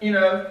that,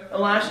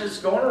 Elisha's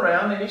going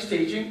around and he's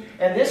teaching,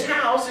 and this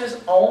house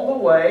is on the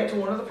way to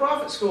one of the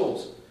prophet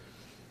schools.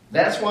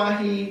 That's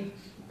why he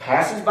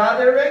passes by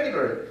there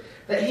regularly.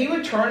 That he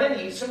would turn and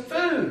eat some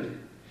food.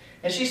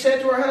 And she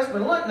said to her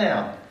husband, look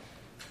now,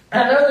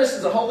 I know this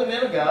is a holy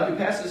man of God who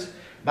passes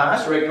by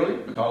us regularly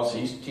because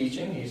he's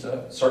teaching. He's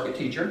a circuit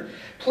teacher.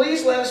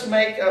 Please let us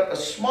make up a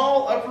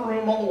small upper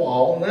room on the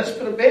wall and let's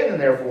put a bed in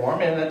there for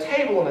him and a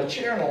table and a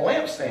chair and a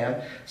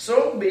lampstand. So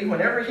it will be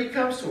whenever he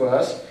comes to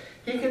us,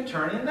 he can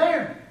turn in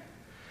there.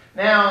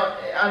 Now,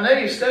 I know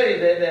you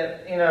studied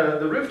that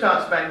the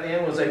rooftops back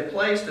then was a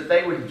place that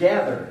they would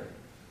gather.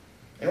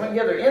 They wouldn't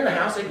gather in the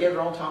house, they'd gather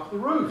on top of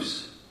the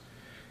roofs.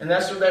 And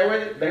that's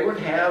where they would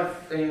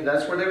have, and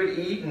that's where they would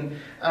eat.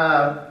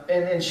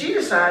 And she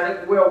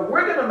decided, well,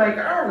 we're going to make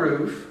our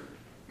roof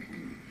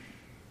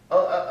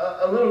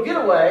a little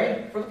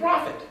getaway for the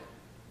prophet.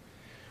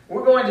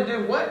 We're going to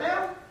do what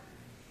now?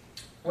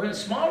 We're in a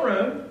small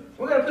room.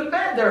 We're going to put a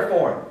bed there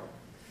for him.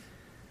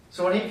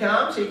 So when he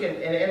comes, he can,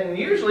 and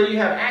usually you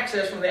have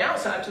access from the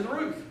outside to the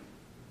roof.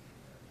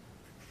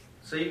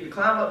 So you can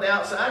climb up the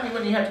outside. You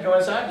wouldn't have to go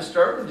inside,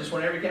 disturb him. Just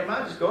whenever you came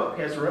by, just go up.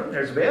 He has a room.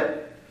 There's a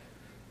bed.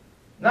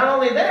 Not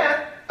only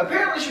that,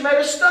 apparently she made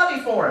a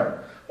study for him.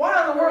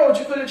 Why in the world would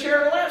you put a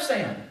chair and a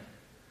lampstand?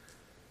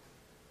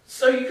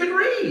 So you could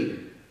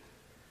read.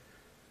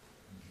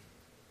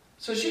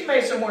 So she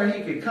made somewhere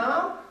he could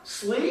come,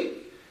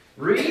 sleep,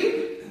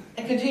 read,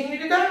 and continue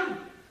to go.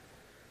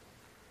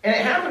 And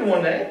it happened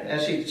one day,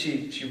 as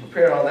she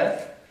prepared all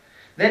that,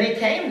 that he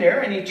came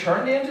there and he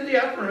turned into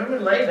the upper room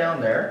and lay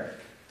down there.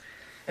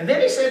 And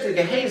then he said to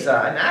Gehazi,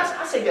 now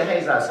I say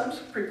Gehazi, some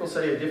people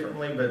say it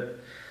differently, but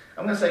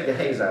I'm going to say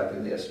Gehazi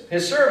through this.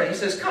 His servant, he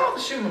says, call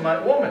the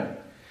Shunammite woman.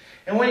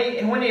 And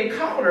when he had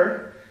called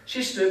her,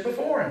 she stood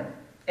before him.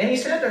 And he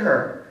said to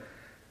her,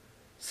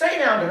 say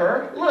now to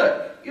her,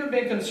 look, you've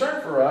been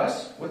concerned for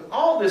us with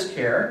all this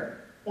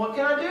care. What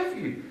can I do for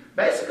you?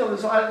 Basically, the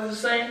slide is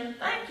saying,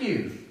 thank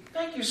you.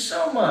 Thank you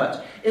so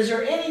much. Is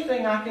there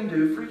anything I can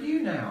do for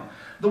you now?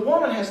 The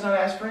woman has not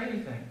asked for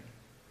anything.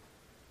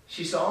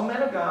 She saw a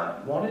man of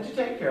God, wanted to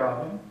take care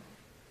of him,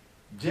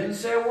 didn't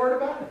say a word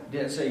about it,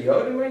 didn't say you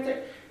owed him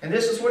anything, and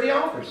this is what he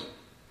offers.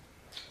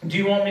 Do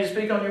you want me to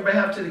speak on your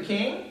behalf to the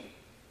king?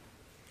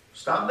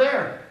 Stop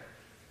there.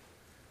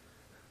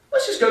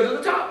 Let's just go to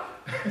the top.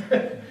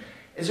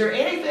 Is there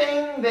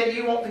anything that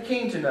you want the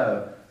king to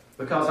know?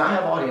 Because I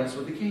have audience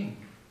with the king.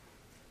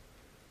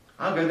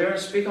 I'll go there and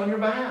speak on your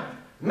behalf.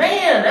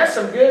 Man, that's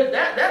some good,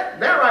 that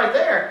right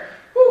there.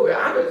 Whew,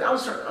 I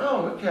was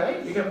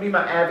okay. You're going to be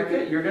my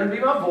advocate. You're going to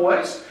be my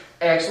voice.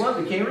 Excellent.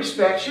 The king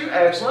respects you.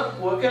 Excellent.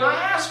 What can I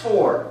ask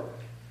for?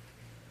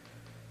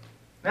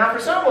 Now, for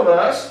some of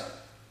us,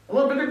 a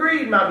little bit of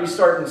greed might be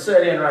starting to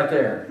set in right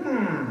there.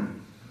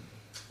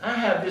 I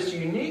have this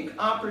unique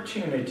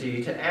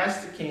opportunity to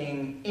ask the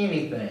king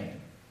anything.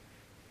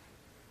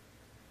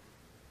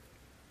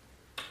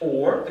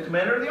 Or the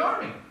commander of the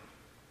army.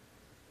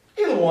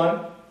 Either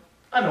one.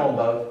 I know them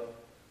both.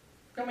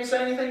 Can we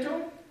say anything to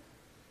them?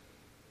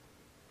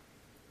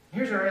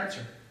 Here's her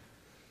answer.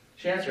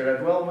 She answered,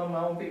 I dwell among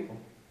my own people.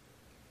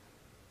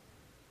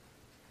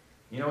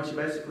 You know what she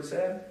basically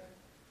said?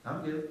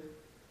 I'm good.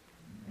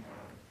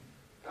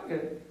 I'm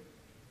good.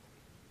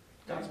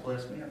 God's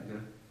blessed me. I'm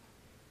good.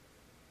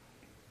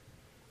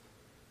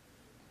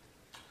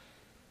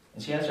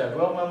 And she answered, I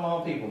dwell among my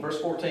own people. Verse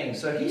 14.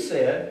 So he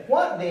said,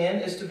 what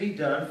then is to be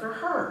done for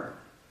her?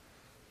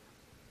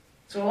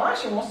 So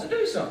Elisha wants to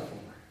do something for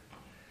her.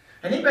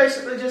 And he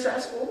basically just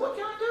asked, well, what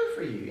can I do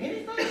for you?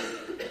 Anything?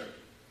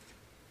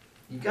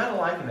 You've got to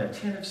like an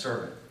attentive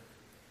servant.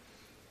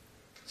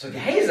 So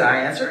Gehazi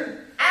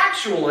answered,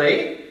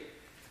 actually,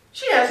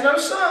 she has no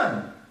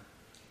son.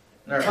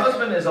 And her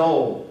husband is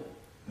old.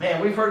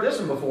 Man, we've heard this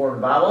one before in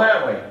the Bible,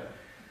 haven't we?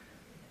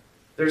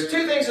 There's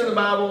two things in the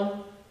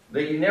Bible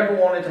that you never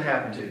wanted to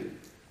happen to.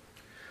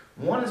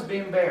 One is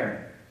being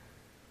barren.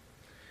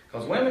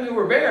 Because women who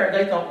were barren,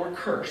 they thought were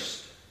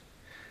cursed.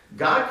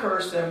 God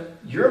cursed them.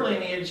 Your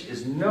lineage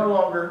is no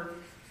longer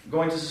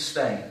going to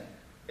sustain.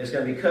 It's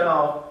going to be cut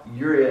off.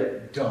 You're it.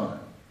 Done.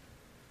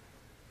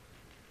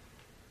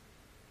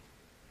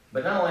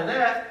 But not only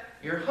that,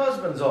 your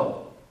husband's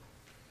old.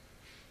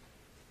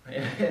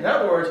 In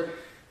other words,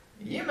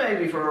 you may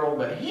be fertile,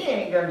 but he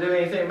ain't going to do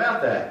anything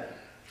about that.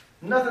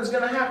 Nothing's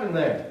going to happen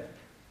there.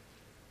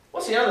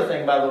 What's the other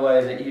thing, by the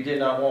way, that you did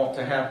not want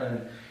to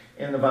happen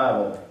in the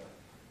Bible?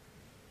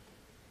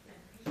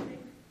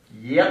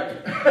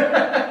 Yep.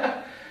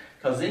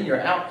 Because then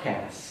you're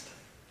outcast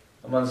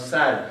among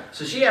society.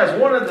 So she has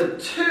one of the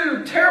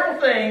two terrible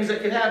things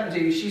that could happen to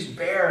you. She's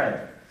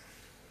barren.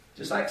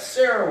 Just like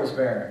Sarah was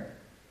barren.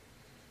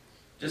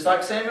 Just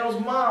like Samuel's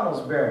mom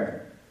was barren.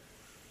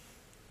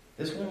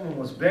 This woman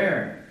was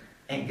barren.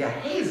 And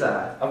Gehazi,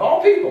 of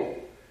all people,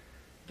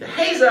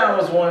 Gehazi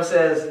was one that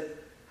says,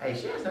 hey,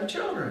 she has no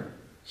children.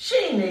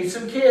 She needs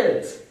some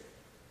kids.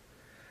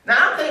 Now,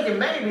 I'm thinking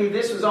maybe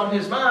this was on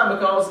his mind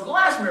because the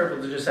last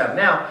miracle that just happened.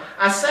 Now,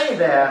 I say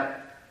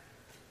that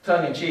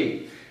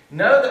tongue-in-cheek.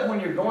 Know that when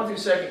you're going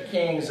through 2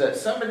 Kings, that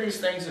some of these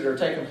things that are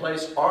taking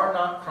place are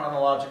not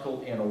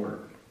chronological in order.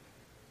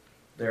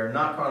 They're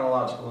not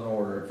chronological in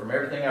order. From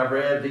everything I've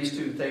read, these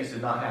two things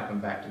did not happen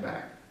back to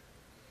back.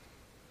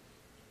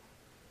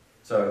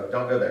 So,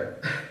 don't go there.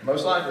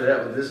 Most likely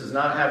this is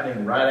not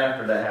happening right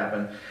after that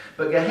happened.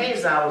 But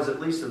Gehazi was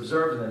at least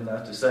observant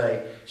enough to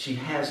say, she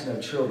has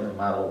no children,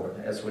 my Lord.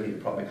 That's what he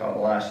probably called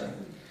Elisha.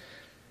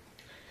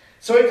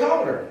 So he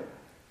called her.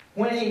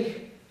 When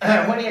he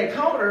had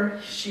called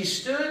her, she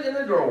stood in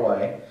the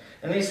doorway,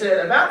 and he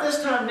said, about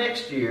this time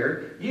next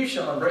year, you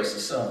shall embrace a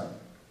son.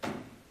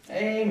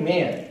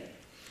 Amen.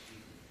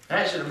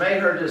 That should have made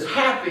her just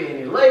happy and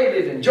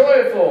elated and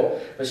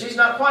joyful. But she's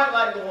not quite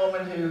like the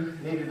woman who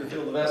needed to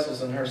fill the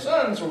vessels and her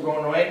sons were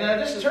going away. Now,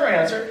 this is her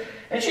answer.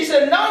 And she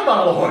said, no,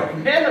 my Lord,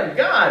 man of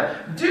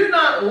God, do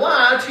not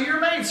lie to your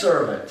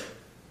maidservant.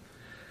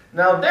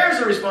 Now,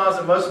 there's a response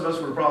that most of us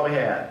would have probably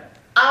had.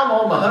 I'm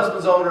old, my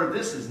husband's older,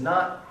 this is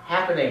not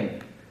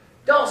happening.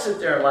 Don't sit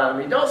there and lie to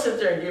me. Don't sit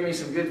there and give me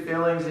some good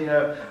feelings.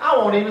 I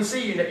won't even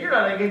see you. You're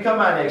not even going to come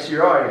by next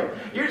year, are you?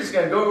 You're just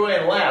going to go away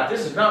and laugh.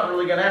 This is not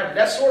really going to happen.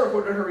 That's sort of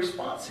what her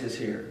response is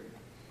here.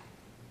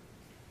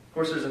 Of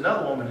course, there's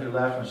another woman who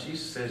laughed when she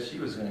said she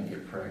was going to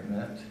get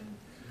pregnant.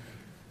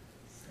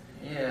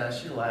 Yeah,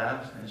 she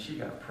laughed and she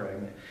got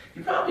pregnant.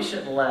 You probably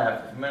shouldn't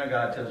laugh if a man of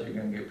God tells you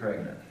you're going to get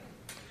pregnant.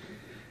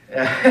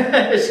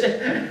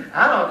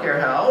 I don't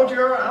care how old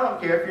you are. I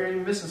don't care if you're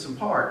even missing some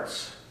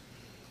parts.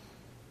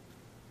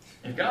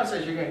 If God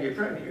says you're going to get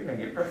pregnant, you're going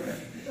to get pregnant.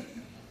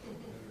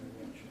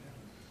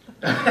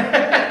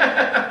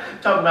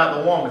 Talking about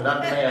the woman,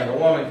 not the man. The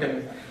woman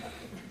can...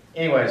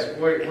 Anyways,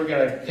 we're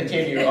going to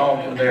continue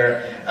on from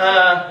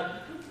there.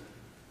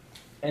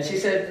 And she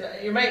said,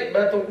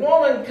 but the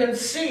woman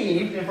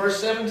conceived, in verse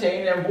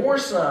 17, and bore a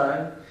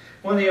son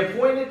when the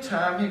appointed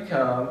time had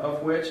come,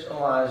 of which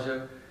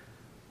Elijah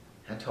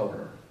had told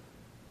her.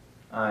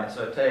 All right,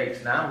 so it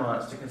takes 9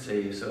 months to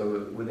conceive.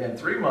 So within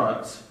 3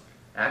 months,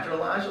 after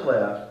Elijah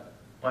left,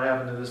 what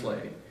happened to this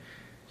lady?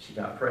 she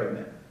got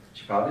pregnant.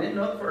 She probably didn't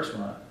know the first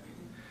month.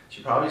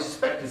 She probably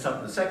suspected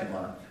something the second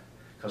month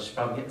because she's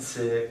probably getting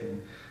sick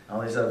and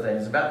all these other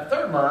things. About the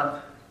third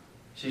month,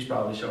 she's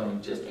probably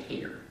showing just a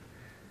hair.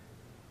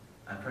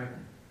 I'm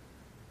pregnant.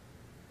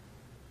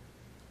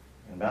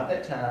 And about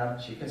that time,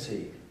 she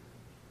conceived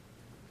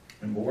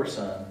and bore a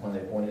son when the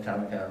appointed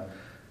time had come.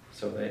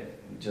 So they,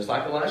 just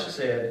like Elisha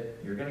said,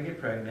 you're going to get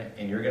pregnant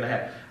and you're going to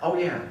have, oh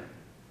yeah.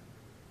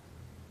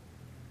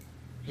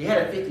 He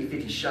had a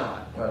 50-50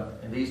 shot. Well,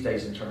 in these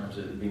days in terms,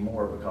 it would be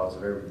more because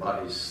of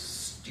everybody's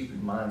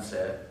stupid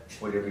mindset,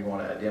 whatever you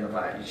want to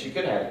identify it. She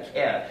could have had a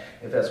cat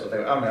if that's what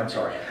they, I'm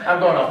sorry.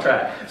 I'm going off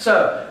track.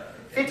 So,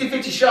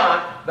 50-50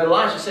 shot, but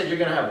Elisha said you're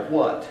going to have a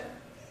what?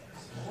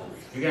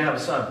 You're going to have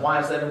a son. Why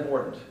is that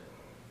important?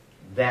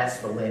 That's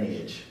the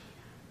lineage.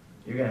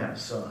 You're going to have a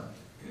son.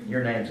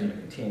 Your name's going to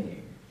continue.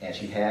 And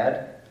she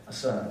had a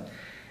son.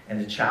 And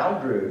the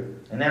child grew.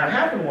 And now it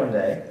happened one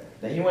day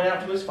that he went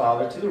out to his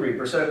father, to the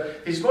reaper. So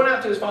if he's going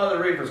out to his father,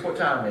 the reapers, what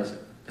time is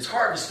it? It's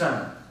harvest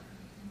time.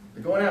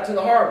 They're going out to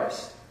the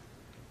harvest.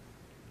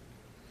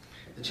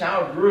 The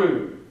child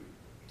grew.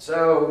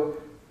 So,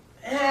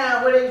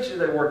 what age do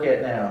they work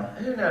at now?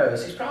 Who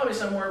knows? He's probably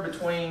somewhere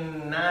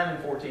between 9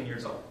 and 14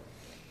 years old.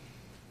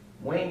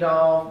 Weaned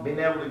off, being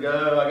able to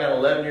go. I got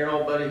an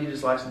 11-year-old buddy, he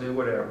just likes to do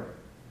whatever.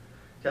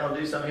 Tell him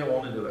to do something, he'll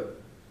want to do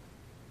it.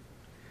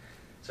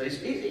 So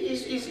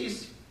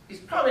he's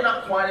probably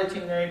not quite a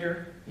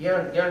teenager,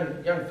 young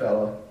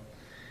fellow.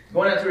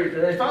 Going out through,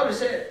 and his father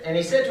said, and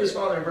he said to his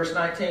father in verse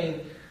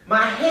 19,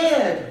 my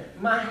head.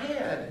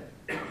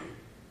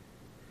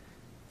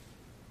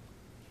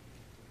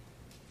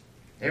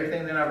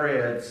 Everything that I've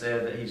read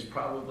said that he's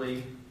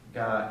probably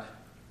got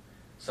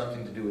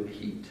something to do with the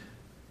heat.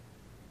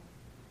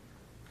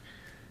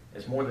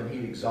 It's more than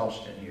heat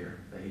exhaustion here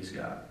that he's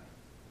got.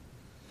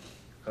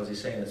 Because he's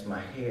saying it's my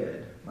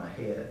head.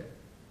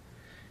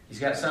 He's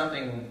got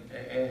something,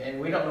 and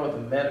we don't know what the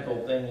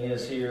medical thing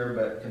is here,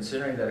 but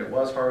considering that it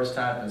was harvest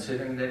time,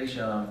 considering that he's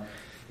young,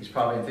 he's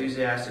probably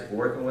enthusiastic,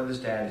 working with his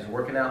dad, he's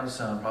working out in the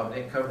sun, probably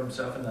didn't cover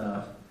himself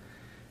enough,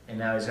 and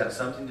now he's got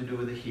something to do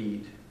with the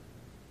heat,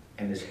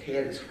 and his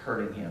head is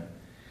hurting him.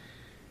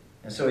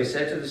 And so he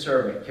said to the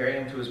servant, carry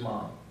him to his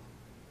mom.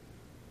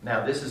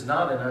 Now this is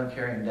not an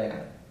uncaring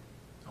dad.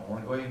 I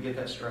want to go ahead and get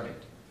that straight.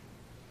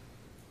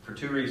 For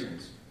two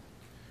reasons.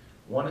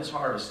 One, it's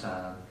harvest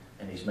time,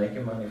 and he's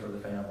making money for the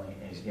family,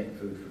 and he's getting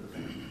food for the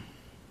family.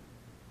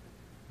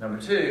 Number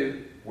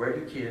two, where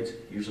do kids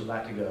usually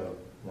like to go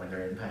when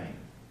they're in pain?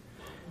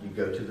 You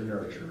go to the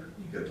nurturer.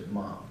 You go to the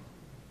mom.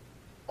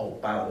 Oh,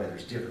 by the way,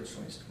 there's difference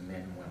between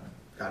men and women.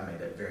 God made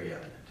that very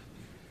evident.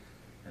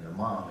 And the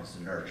mom is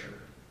the nurturer.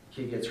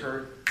 Kid gets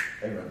hurt,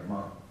 they run to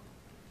mom.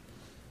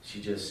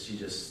 She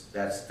just,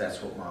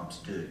 that's what moms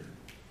do.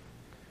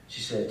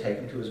 She said, take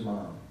him to his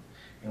mom.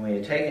 And when he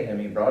had taken him,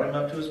 he brought him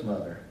up to his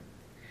mother.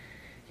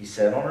 He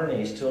sat on her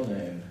knees till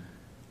noon,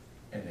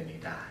 and then he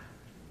died.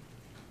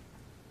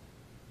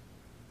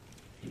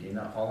 He did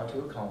not fall into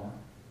a coma.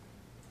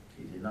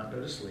 He did not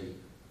go to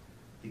sleep.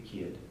 The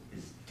kid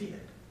is dead.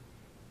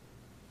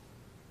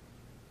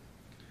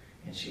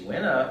 And she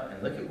went up,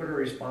 and look at what her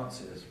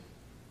response is.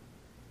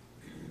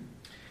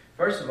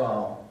 First of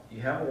all,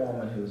 you have a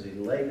woman who is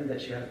elated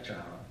that she had a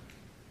child.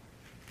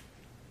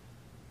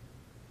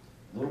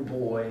 Little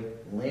boy,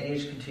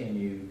 lineage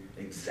continued,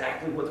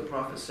 exactly what the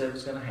prophet said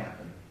was going to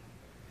happen.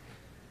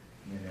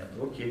 And then that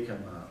little kid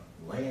come up,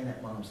 lay in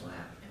that mom's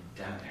lap, and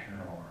die in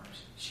her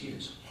arms. She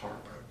is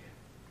heartbroken.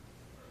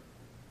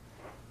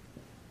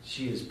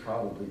 She is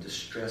probably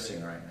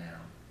distressing right now.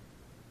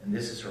 And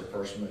this is her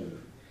first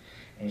move.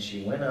 And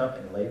she went up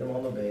and laid him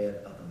on the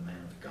bed of the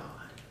man of God.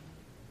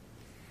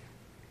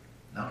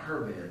 Not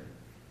her bed,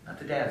 not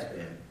the dad's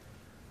bed,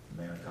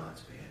 the man of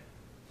God's bed.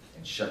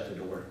 And shut the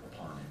door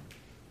upon him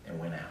and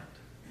went out.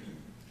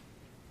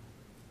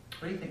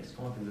 What do you think is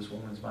going through this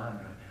woman's mind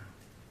right now?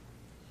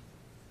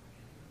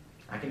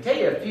 I can tell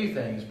you a few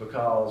things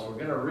because we're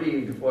going to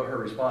read what her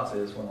response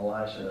is when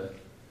Elisha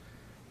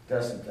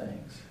does some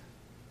things.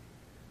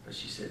 But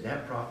she said,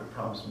 that prophet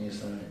promised me a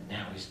son and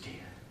now he's dead.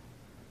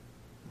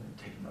 I'm going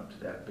to take him up to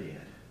that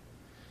bed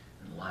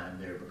and lie him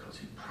there because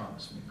he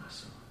promised me my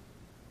son.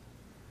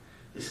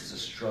 This is a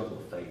struggle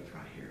of faith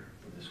right here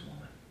for this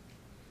woman.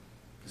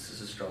 This is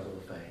a struggle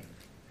of faith.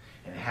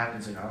 And it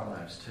happens in our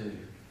lives too.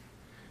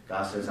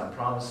 God says, I'm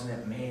promising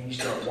it. Man, you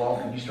start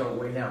walking, you start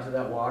wading out to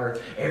that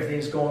water.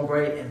 Everything's going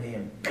great. And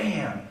then,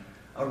 bam,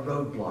 a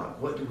roadblock.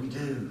 What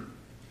do?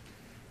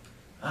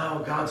 Oh,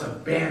 God's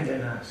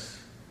abandoned us.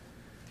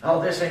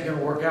 Oh, this ain't going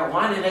to work out.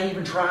 Why did I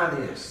even try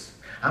this?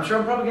 I'm sure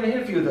I'm probably going to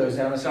hit a few of those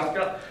down in South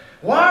Carolina.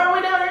 Why are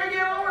we down here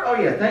again, Lord? Oh,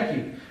 yeah, thank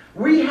you.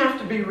 We have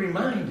to be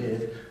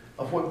reminded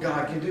of what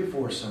God can do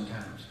for us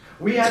sometimes.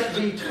 We have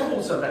to be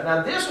told something.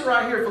 Now, this one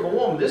right here for the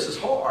woman, this is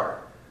hard.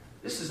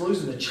 This is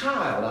losing a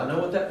child. I know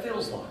what that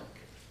feels like.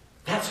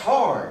 That's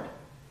hard.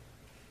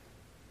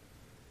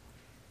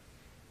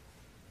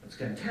 It's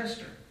going to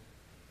test her.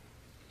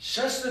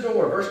 Shuts the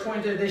door. Verse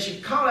 22, then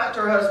she called out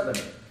to her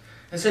husband.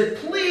 and said,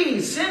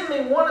 "Please send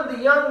me one of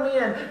the young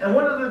men and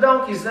one of the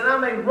donkeys, that I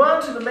may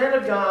run to the man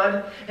of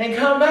God and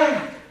come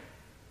back."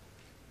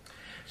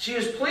 She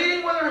is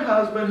pleading with her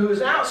husband, who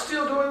is out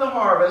still doing the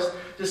harvest,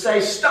 to say,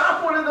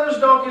 "Stop one of those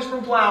donkeys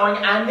from plowing.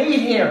 I need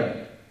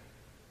him."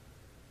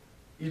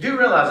 You do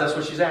realize that's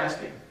what she's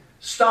asking.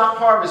 Stop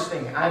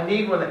harvesting. I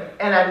need one.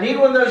 And I need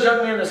one of those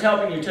young men that's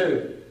helping you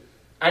too.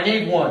 I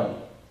need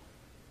one.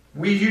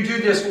 Will you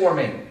do this for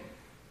me?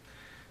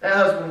 That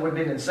husband would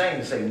have been insane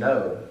to say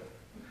no.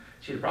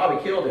 She'd have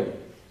probably killed him.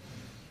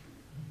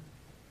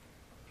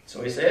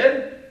 So he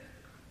said,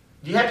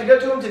 "Do you have to go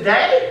to him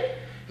today?"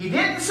 He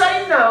didn't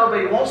say no, but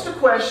he wants to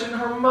question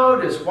her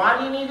motives. Why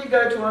do you need to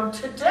go to him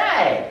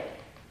today?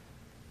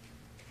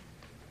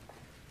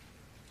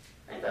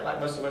 Ain't that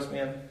like most of us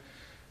men?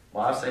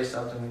 Wives say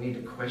something, we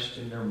need to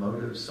question their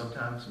motives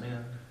sometimes,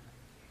 men.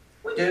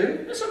 We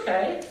do. It's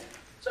okay.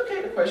 It's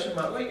okay to question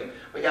motives.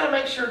 We got to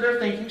make sure they're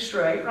thinking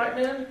straight, right,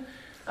 men?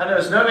 I know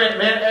there's no man,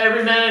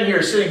 every man in here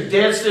is sitting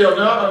dead still.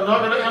 No, I'm not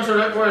going to answer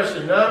that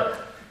question. No.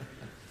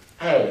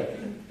 Hey,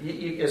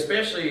 you,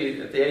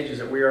 especially at the ages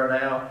that we are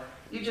now,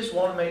 you just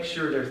want to make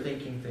sure they're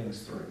thinking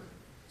things through.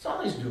 That's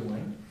all he's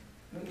doing.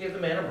 Give the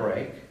man a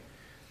break.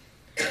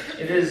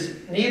 It is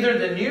neither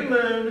the new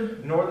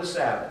moon nor the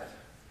Sabbath.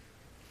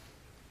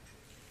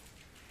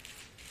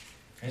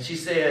 And she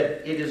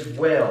said, "It is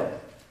well."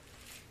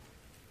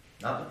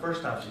 Not the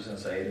first time she's going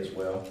to say it is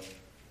well.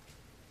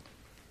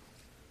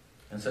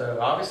 And so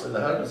obviously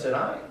the husband said,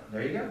 "All right,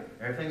 there you go.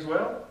 Everything's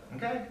well.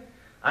 Okay.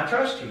 I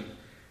trust you."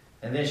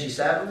 And then she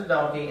saddled the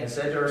donkey and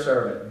said to her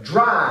servant,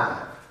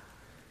 "Drive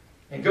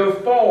and go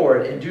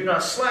forward, and do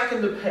not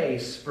slacken the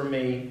pace for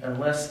me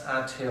unless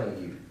I tell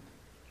you."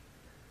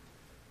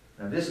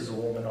 Now this is a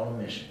woman on a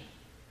mission.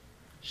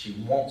 She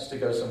wants to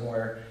go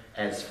somewhere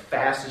as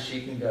fast as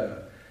she can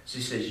go.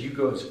 She says, "You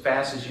go as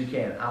fast as you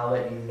can. I'll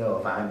let you know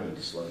if I need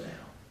to slow down.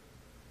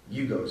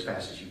 You go as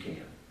fast as you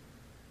can."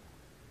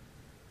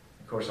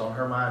 Of course, on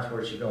her mind,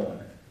 where's she going?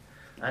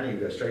 I need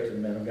to go straight to the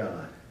man of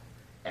God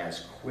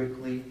as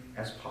quickly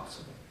as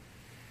possible.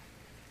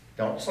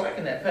 Don't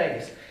slacken that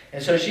pace.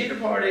 And so she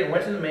departed and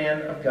went to the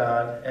man of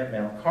God at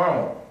Mount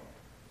Carmel.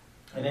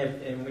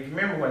 And we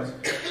remember when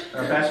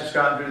Pastor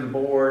Scott drew the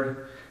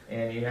board,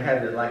 and you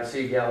had the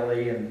Sea of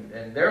Galilee,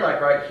 and they're like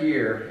right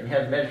here, and you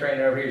had the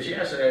Mediterranean over here. She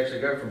has to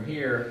actually go from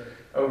here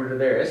over to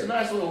there. It's a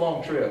nice little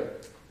long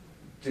trip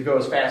to go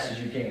as fast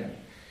as you can.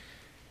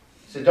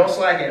 So don't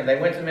slacken. They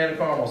went to the man of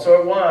Carmel.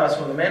 So it was,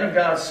 when the man of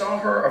God saw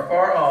her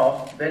afar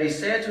off, that he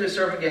said to his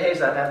servant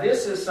Gehazi. Now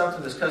this is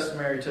something that's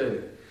customary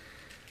too.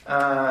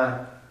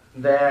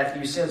 That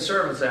you send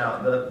servants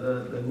out.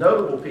 The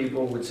notable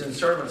people would send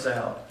servants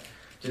out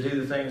to do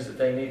the things that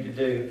they need to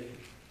do.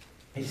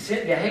 He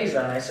sent Gehazi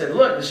and said,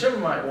 "Look, the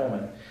Shunammite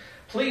woman,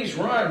 please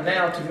run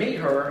now to meet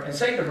her and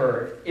say to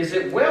her, is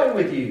it well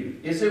with you?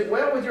 Is it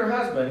well with your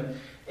husband?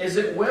 Is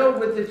it well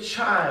with the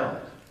child?"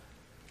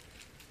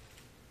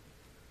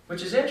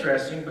 Which is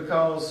interesting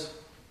because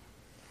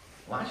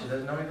Elisha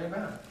doesn't know anything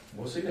about it.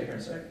 We'll see that here in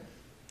a second.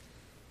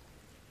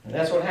 And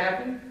that's what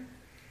happened.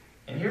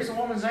 And here's the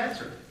woman's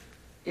answer.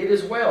 "It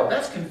is well."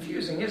 That's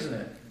confusing, isn't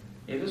it?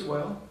 It is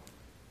well.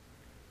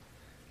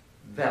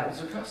 That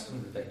was a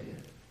custom that they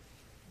did.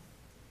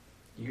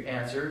 You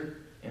answered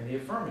in the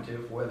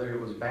affirmative, whether it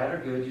was bad or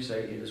good, you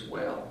say, "It is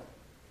well."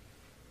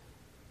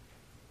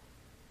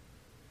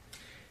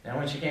 Now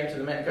when she came to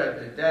the man,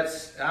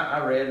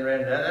 I read and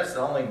read, that's the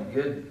only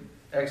good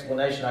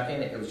explanation I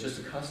can. It was just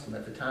a custom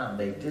at the time.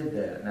 They did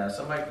that. Now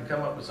somebody can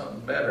come up with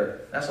something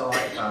better. That's all I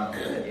can find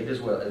on that. It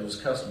is well. It was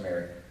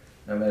customary.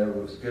 No matter if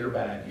it was good or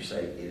bad, you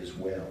say, "It is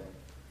well."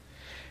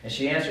 And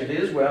she answered,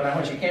 "It is well." Now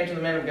when she came to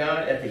the man of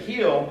God at the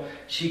hill,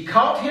 she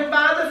caught him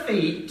by the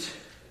feet.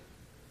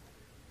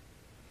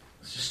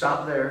 Let's just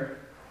stop there.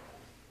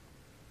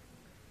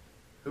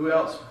 Who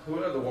else?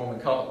 Who other woman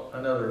caught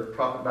another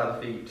prophet by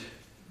the feet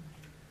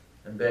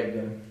and begged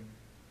him?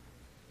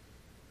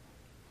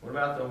 What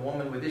about the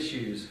woman with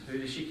issues? Who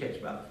did she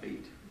catch by the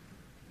feet?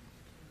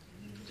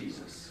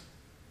 Jesus.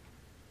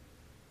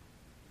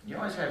 You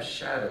always have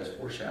shadows,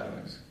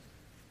 foreshadowings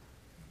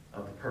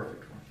of the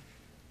perfect one.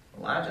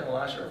 Elijah and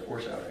Elisha are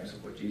foreshadowings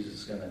of what Jesus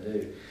is going to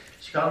do.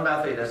 She caught him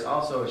by the feet. That's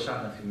also a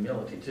sign of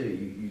humility too.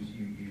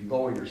 You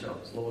lower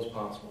yourself as low as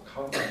possible.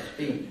 Caught him by the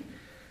feet.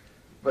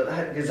 But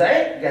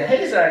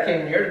Gehazi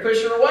came near to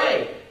push her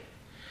away.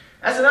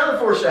 That's another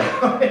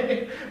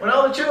foreshadowing. When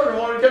all the children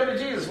wanted to come to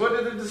Jesus, what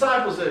did the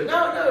disciples do?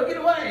 No, get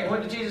away. And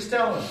what did Jesus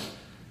tell them?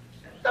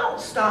 Don't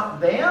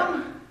stop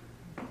them.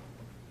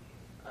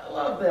 I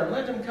love them.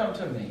 Let them come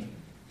to me.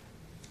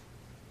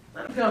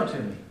 Let them come to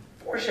me.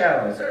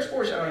 Foreshadowings. There's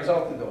foreshadowings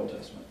all through the Old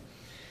Testament.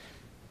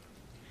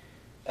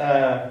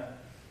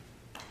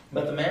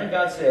 But the man of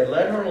God said,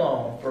 "Let her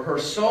alone, for her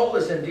soul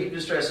is in deep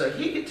distress." So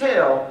he could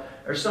tell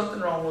there's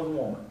something wrong with the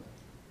woman.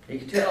 You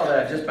can tell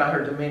that just by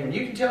her demeanor.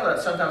 You can tell that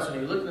sometimes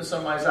when you look into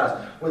somebody's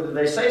eyes, whether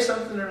they say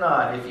something or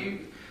not. If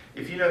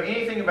If you know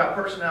anything about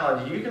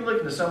personality, you can look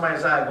into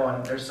somebody's eye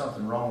going, there's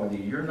something wrong with you.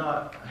 You're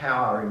not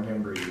how I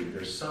remember you.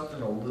 There's something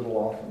a little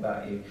off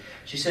about you.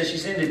 She says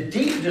she's into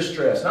deep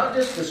distress. Not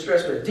just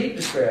distress, but deep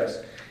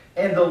distress.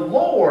 And the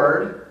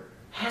Lord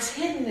has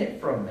hidden it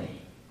from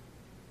me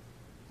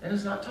and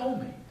has not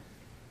told me.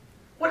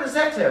 What does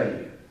that tell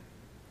you?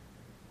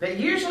 That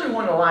usually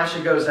when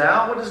Elisha goes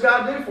out, what does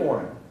God do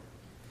for him?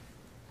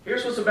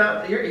 Here's what's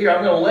about, here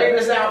I'm going to lay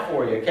this out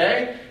for you,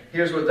 okay?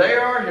 Here's what they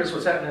are. Here's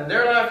what's happening in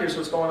their life. Here's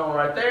what's going on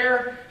right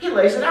there. He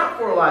lays it out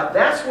for a life.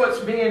 That's what's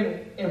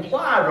being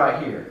implied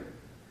right here.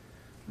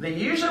 That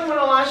usually when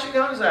Elisha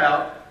comes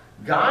out,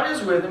 God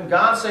is with him.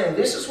 God's saying,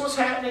 this is what's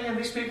happening in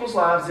these people's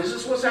lives. This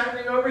is what's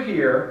happening over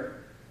here.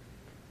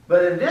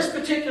 But in this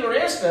particular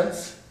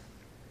instance,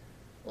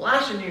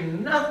 Elisha knew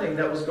nothing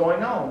that was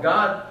going on.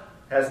 God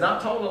has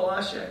not told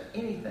Elisha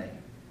anything.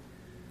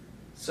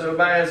 So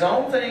by his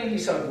own thing, he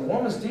said, the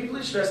woman's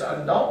deeply distressed.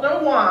 I don't know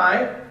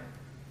why.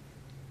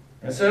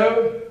 And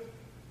so,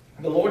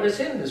 the Lord has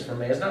hidden this from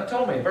me. Has not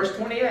told me. Verse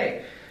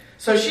 28.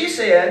 So she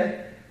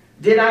said,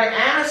 did I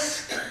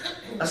ask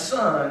a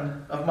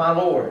son of my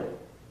Lord?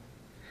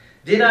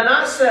 Did I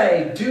not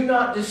say, do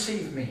not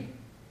deceive me?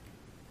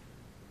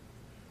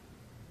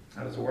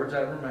 That was the words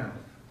out of her mouth.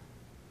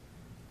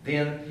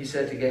 Then he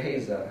said to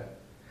Gehazi,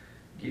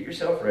 get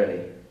yourself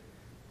ready.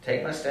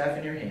 Take my staff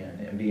in your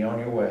hand and be on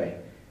your way.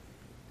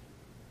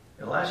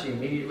 Elisha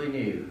immediately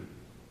knew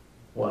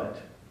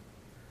what?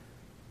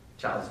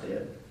 Child's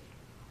dead.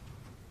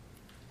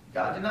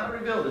 God did not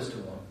reveal this to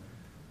him,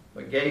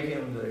 but gave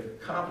him the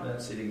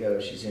competency to go.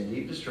 She's in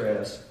deep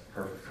distress.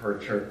 Her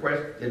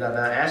request, did I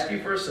not ask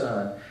you for a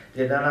son?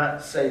 Did I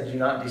not say, do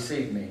not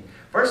deceive me?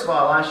 First of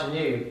all, Elisha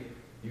knew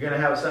you're going to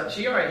have a son.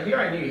 He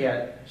already knew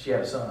she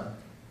had a son.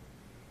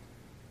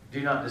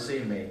 Do not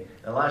deceive me.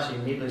 Elisha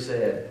immediately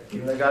said,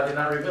 even though God did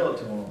not reveal it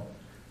to him,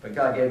 but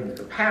God gave him the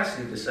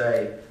capacity to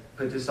say,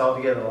 put this all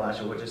together,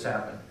 Elisha, what just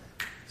happened?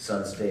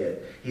 Son's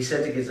dead. He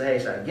said to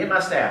Gehazi, get my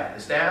staff.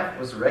 The staff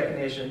was the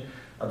recognition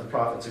of the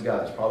prophets of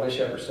God. It's probably a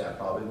shepherd's staff,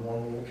 probably the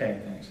one with little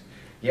cane things.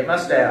 Get my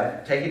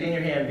staff, take it in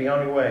your hand, be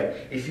on your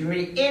way. If you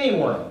meet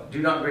anyone,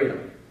 do not greet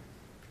them.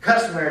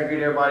 Customary to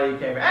greet everybody who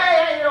came. Hey,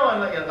 how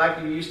you doing?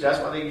 Like you used to. That's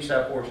why they used to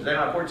have porches. They're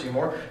not porches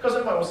anymore because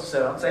nobody wants to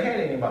sit out and say hey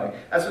to anybody.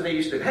 That's what they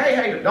used to do.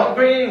 Hey, don't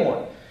greet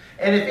anyone.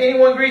 And if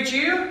anyone greets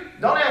you,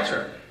 don't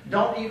answer.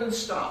 Don't even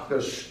stop. Go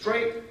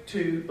straight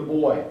to the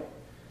boy.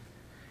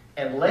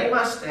 And lay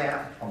my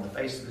staff on the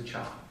face of the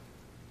child.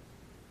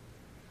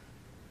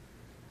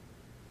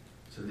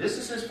 So this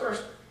is his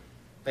first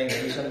thing that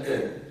he's going to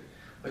do,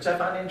 which I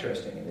find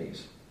interesting in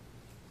these.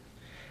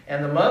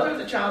 And the mother of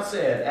the child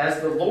said,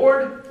 as the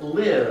Lord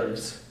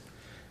lives,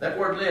 that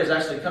word lives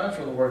actually comes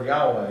from the word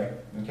Yahweh,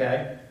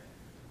 okay?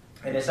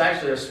 And it's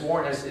actually a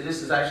sworn, this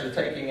is actually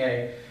taking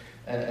a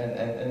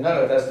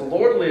note, as the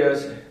Lord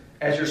lives,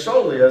 as your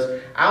soul lives,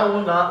 I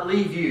will not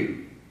leave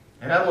you.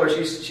 In other words,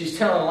 she's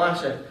telling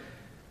Elisha,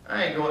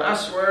 I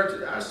swear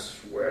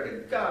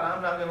to God,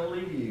 I'm not going to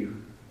leave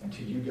you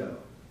until you go.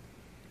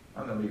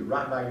 I'm going to be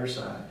right by your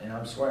side. And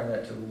I'm swearing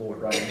that to the Lord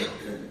right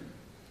now.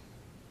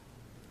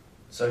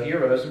 So he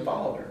arose and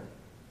followed her.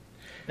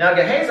 Now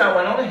Gehazi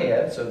went on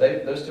ahead. So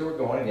those two were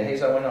going. And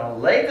Gehazi went on,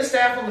 laid the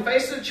staff on the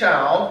face of the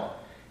child.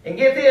 And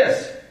get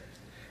this.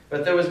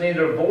 But there was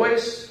neither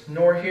voice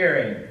nor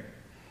hearing.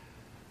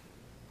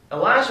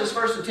 Elisha's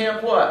first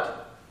attempt,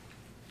 what?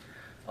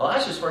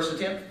 Elisha's first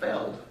attempt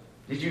failed.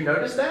 Did you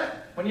notice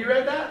that when you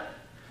read that?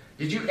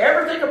 Did you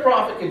ever think a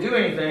prophet could do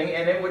anything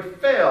and it would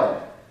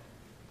fail?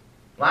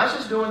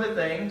 Elisha's doing the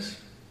things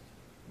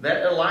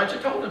that Elijah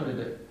told him to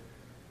do.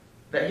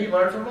 That he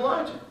learned from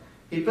Elijah.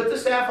 He put the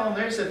staff on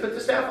there. He said, put the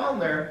staff on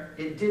there.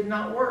 It did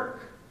not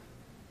work.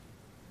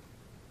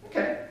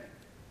 Okay.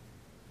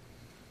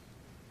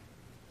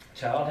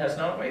 Child has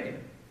not awakened.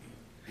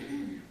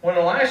 When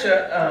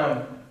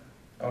Elisha,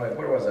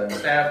 where was I?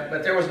 Staff.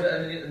 But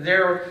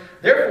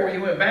therefore he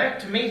went back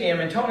to meet him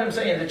and told him,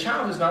 saying, the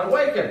child is not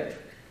awakened.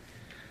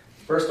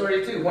 Verse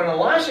 32. When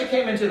Elisha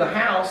came into the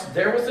house,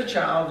 there was the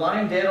child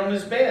lying dead on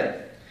his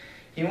bed.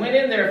 He went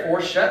in,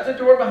 therefore, shut the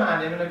door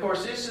behind him. And, of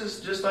course, this is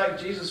just like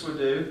Jesus would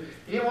do.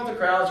 He didn't want the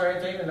crowds or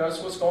anything to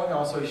notice what's going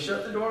on. So he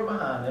shut the door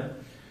behind him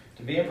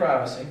to be in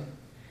privacy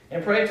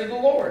and prayed to the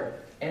Lord.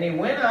 And he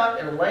went up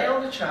and lay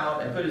on the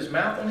child and put his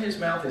mouth on his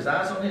mouth, his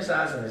eyes on his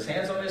eyes, and his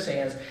hands on his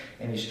hands.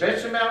 And he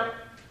stretched him out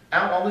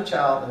on the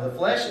child, and the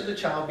flesh of the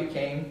child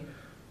became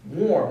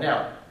warm.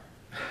 Now,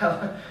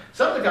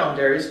 some of the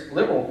commentaries,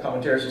 liberal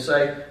commentaries, will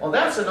say, well,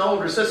 that's an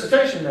old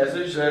resuscitation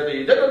message. No,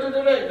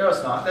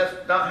 it's not.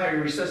 That's not how you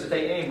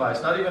resuscitate anybody.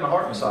 It's not even a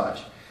heart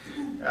massage.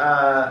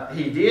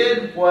 He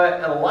did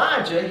what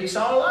he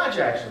saw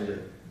Elijah actually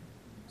do.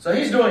 So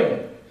he's doing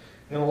it.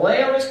 He's going to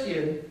lay on his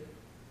kid,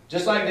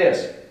 just like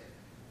this.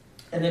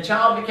 And the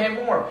child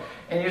became warm.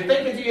 And you're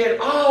thinking to your head,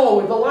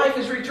 the life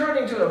is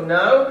returning to him.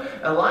 No,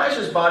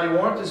 Elijah's body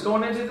warmth is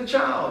going into the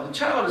child. The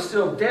child is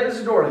still dead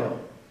as a doornail.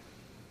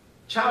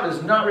 Child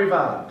is not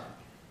revived.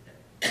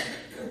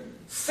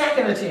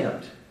 Second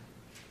attempt.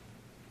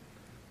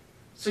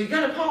 So you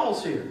got to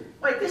pause here.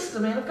 Wait, this is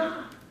a man of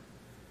God.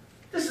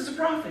 This is a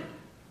prophet.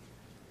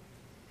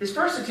 His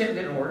first attempt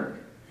didn't work.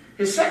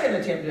 His second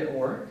attempt didn't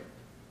work.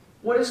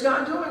 What is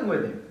God doing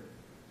with him?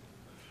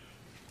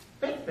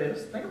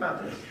 Think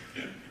about this.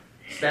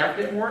 Staff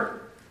didn't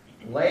work.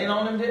 Laying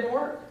on him didn't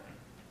work.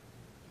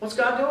 What's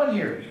God doing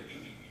here?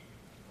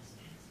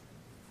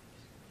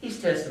 He's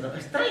testing them.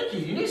 Thank you.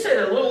 You need to say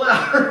that a little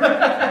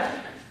louder.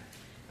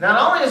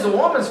 Not only is the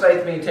woman's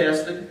faith being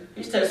tested,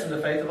 he's testing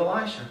the faith of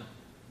Elisha.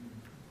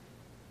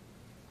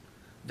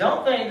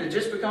 Don't think that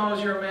just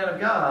because you're a man of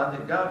God,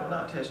 that God will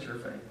not test your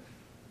faith.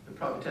 He'll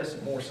probably test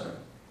it more so.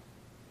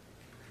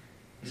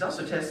 He's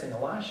also testing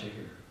Elisha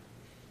here.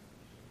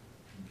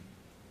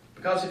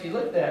 Because if you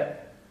looked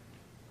at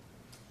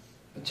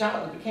the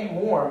child, it became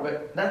warm,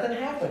 but nothing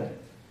happened.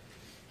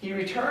 He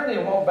returned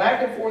and walked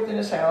back and forth in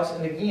his house,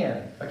 and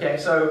again. Okay,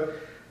 so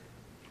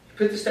he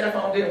put the staff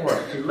on, didn't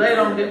work. He laid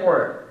on, didn't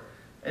work.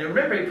 And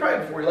remember, he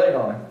prayed before he laid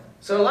on him.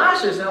 So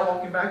Elisha is now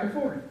walking back and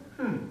forth.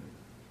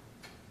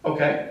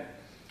 Okay,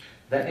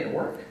 that didn't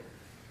work.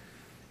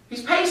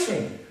 He's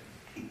pacing.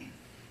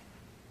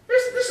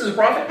 This is a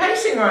prophet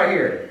pacing right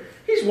here.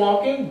 He's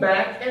walking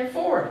back and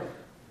forth.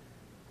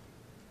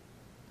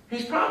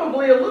 He's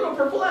probably a little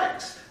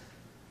perplexed.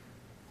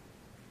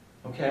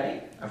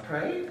 Okay, I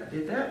prayed, I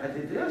did that, I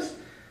did this.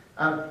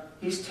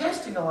 He's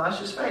testing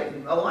Elisha's faith.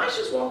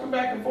 Elisha's walking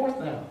back and forth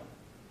now.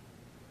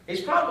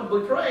 He's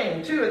probably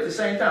praying too at the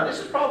same time. This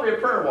is probably a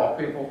prayer walk,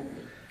 people.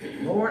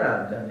 Lord,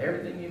 I've done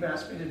everything you've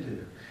asked me to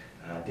do.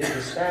 I did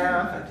the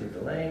staff, I did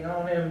the laying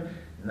on him.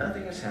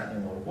 Nothing is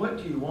happening, Lord. What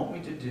do you want me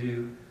to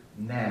do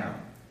now?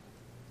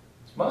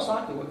 It's most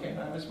likely what came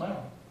out of his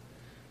mouth.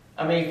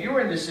 I mean, if you were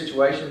in this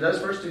situation, those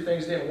first two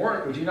things didn't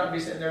work, would you not be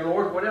sitting there,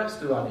 Lord, what else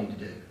do I need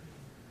to do?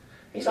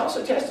 He's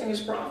also testing his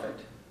prophet.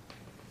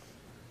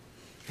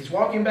 He's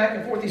walking back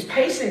and forth. He's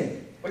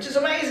pacing, which is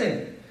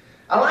amazing.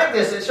 I like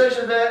this. It shows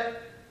you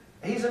that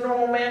he's a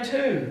normal man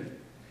too,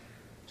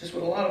 just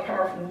with a lot of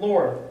power from the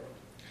Lord.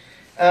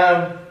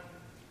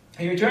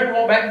 He returned and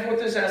walked back and forth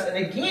to his house, and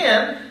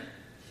again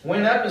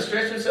went up and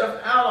stretched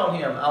himself out on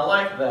him. I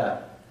like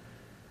that.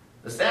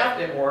 The staff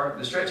didn't work.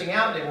 The stretching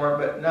out didn't work.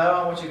 But no,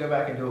 I want you to go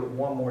back and do it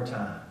one more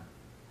time.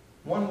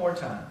 One more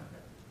time.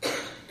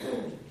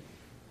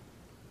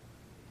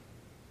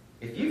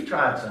 If you've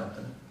tried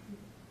something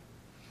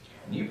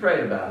and you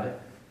prayed about it,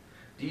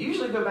 do you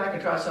usually go back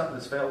and try something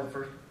that's failed the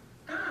first?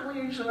 No,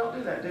 we usually don't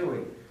do that, do we?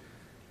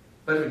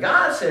 But if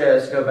God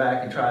says go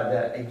back and try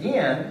that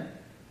again,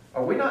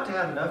 are we not to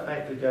have enough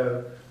faith to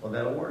go, well,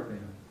 that'll work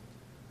then?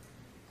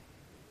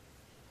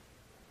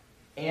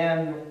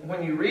 And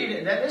when you read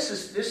it, now this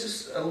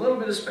is a little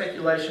bit of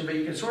speculation, but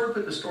you can sort of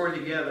put the story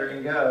together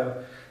and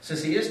go,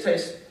 since he is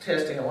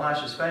testing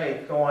Elisha's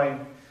faith,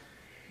 going,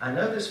 I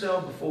know this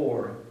failed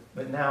before,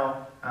 but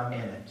now I'm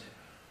in it.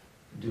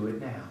 Do it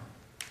now.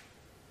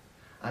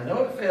 I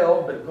know it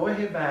failed, but go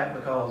ahead back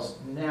because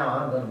now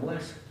I'm going to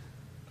bless it.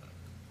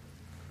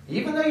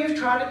 Even though you've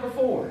tried it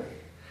before.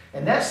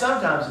 And that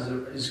sometimes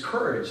is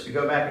courage to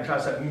go back and try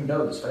something you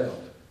know that's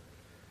failed.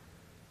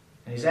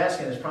 And he's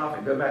asking his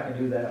prophet, go back and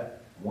do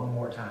that one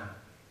more time.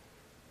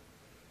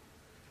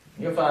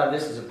 You'll find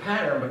this is a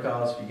pattern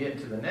because if you get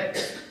into the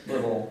next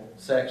little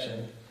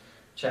section,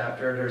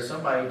 chapter, there's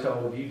somebody who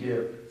told you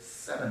did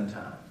 7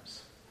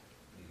 times.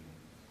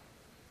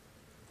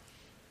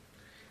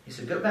 He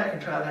said, go back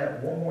and try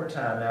that one more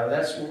time. Now,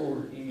 that's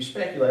where you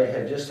speculate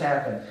had just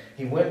happened.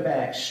 He went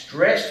back,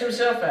 stretched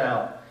himself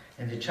out,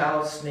 and the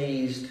child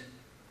sneezed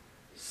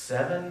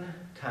 7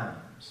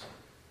 times.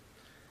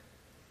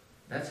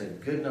 That's a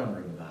good number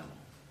in the Bible.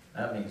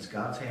 That means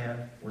God's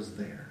hand was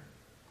there.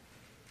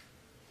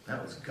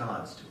 That was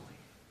God's doing.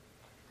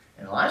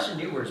 And Elisha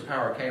knew where his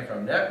power came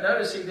from.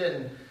 Notice he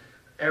didn't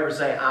ever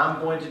say, I'm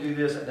going to do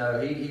this.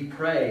 No, he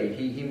prayed.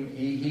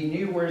 He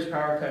knew where his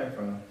power came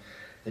from.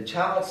 The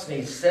child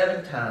sneezed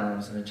 7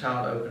 times, and the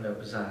child opened up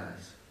his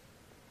eyes.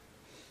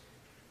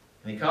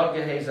 And he called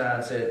Gehazi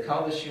and said,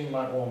 call the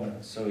Shunammite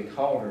woman. So he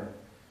called her.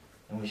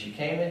 And when she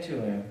came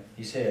into him,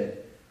 he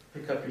said,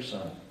 pick up your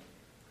son.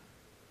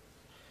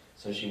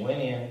 So she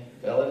went in,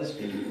 fell at his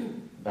feet,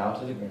 bowed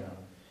to the ground,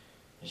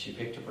 and she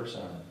picked up her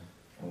son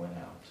and went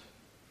out.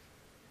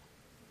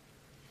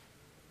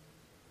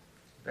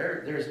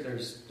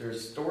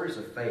 There's stories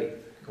of faith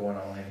going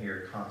on in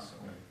here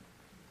constantly.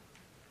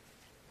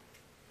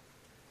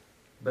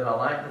 But I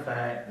like the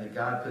fact that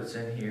God puts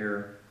in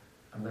here,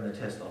 I'm going to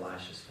test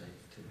Elisha's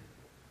faith too.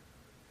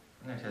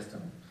 I'm going to test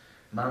him.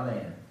 My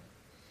man,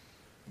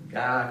 the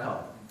guy I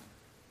called.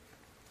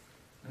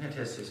 I'm going to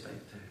test his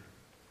faith too.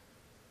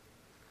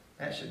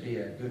 That should be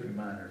a good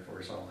reminder for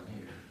us all in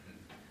here.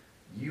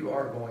 You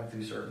are going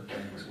through certain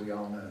things. We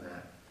all know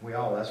that.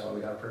 That's why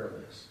we got a prayer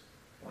list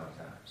a lot of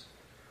times.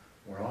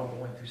 We're all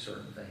going through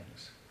certain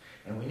things.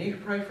 And we need to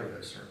pray for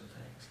those certain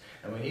things.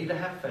 And we need to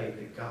have faith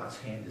that God's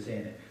hand is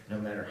in it, no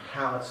matter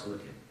how it's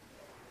looking.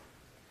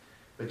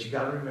 But you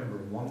got to remember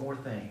one more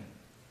thing.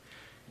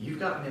 You've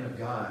got men of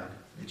God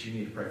that you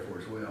need to pray for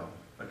as well,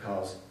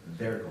 because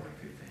they're going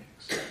through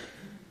things.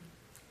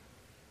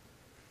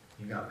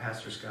 You've got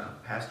Pastor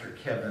Scott, Pastor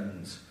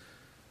Kevin's,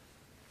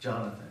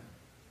 Jonathan.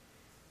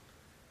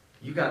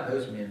 You got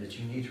those men that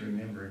you need to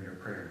remember in your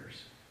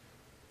prayers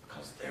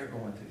because they're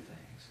going through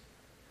things.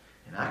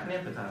 And I can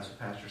empathize with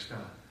Pastor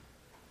Scott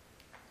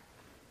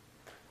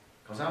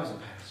because I was a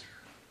pastor.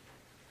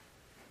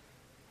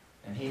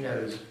 And he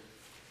knows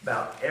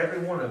about every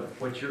one of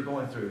what you're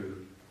going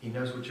through. He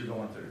knows what you're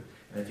going through.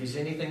 And if he's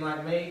anything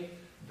like me,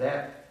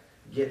 that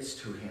gets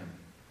to him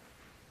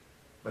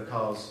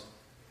because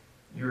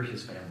you're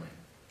his family.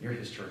 You're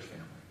his church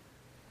family.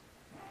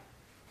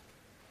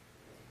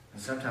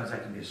 And sometimes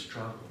that can be a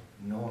struggle,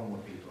 knowing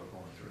what people are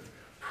going through,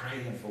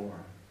 praying for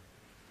them.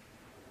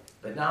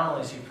 But not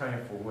only is he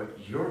praying for what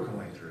you're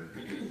going through,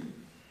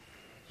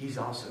 he's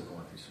also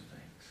going through some things.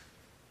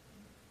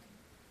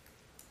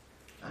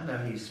 I know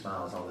he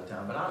smiles all the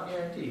time, but I'll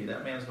guarantee you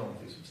that man's going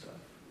through some stuff.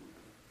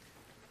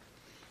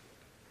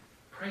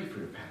 Pray for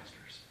your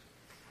pastors.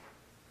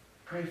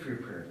 Pray for your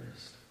prayer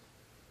list.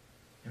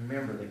 And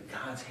remember that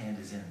God's hand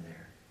is in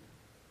there.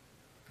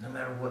 No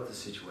matter what the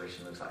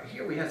situation looks like.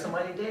 Here we had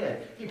somebody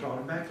dead. He brought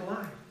him back to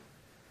life.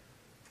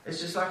 It's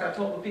just like I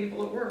told the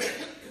people at work.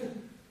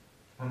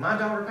 When my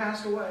daughter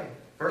passed away,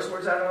 first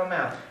words out of my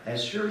mouth,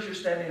 as sure as you're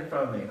standing in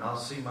front of me, I'll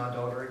see my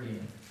daughter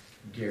again.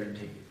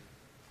 Guaranteed.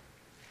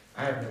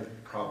 I have no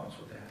problems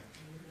with that.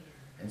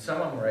 And some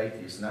of them are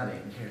atheists, and I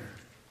didn't care.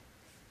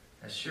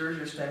 As sure as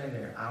you're standing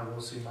there, I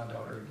will see my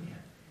daughter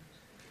again.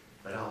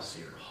 But I'll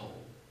see her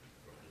whole.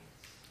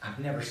 I've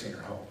never seen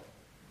her whole.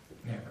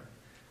 Never.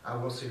 I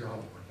will see her whole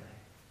one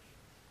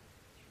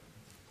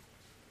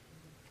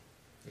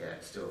day. Yeah,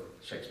 it still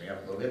shakes me up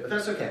a little bit, but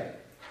that's okay.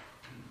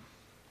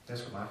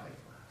 That's what my faith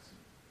lies.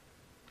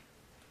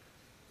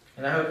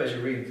 And I hope as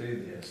you're reading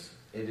through this,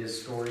 it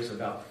is stories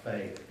about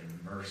faith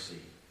and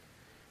mercy.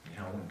 You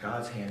know, when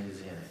God's hand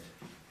is in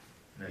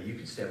it, you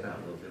can step out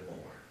a little bit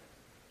more.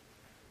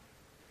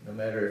 No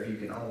matter if you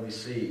can only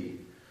see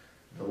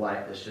the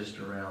light that's just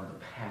around the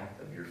path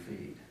of your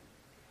feet,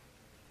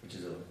 which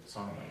is a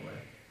song, by the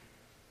way.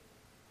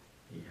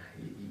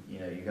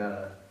 You got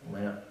a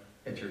lamp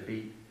at your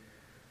feet.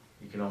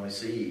 You can only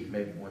see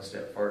maybe one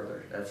step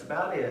further. That's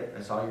about it.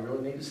 That's all you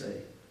really need to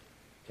see.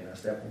 Can I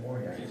step one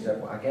more? Yeah, I can step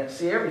one. I can't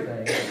see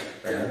everything,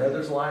 but I know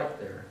there's light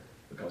there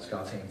because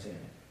God's hand's in it.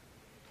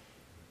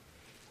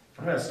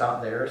 I'm going to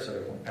stop there so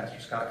when Pastor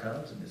Scott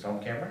comes and is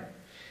on camera,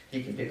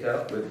 he can pick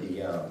up with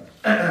the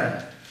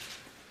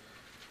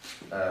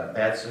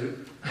bad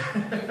soup.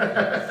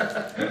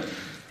 That'd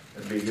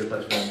be a good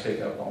place for him to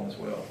pick up on as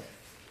well.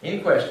 Any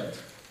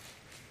questions?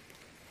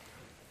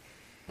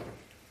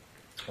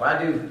 Well,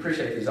 I do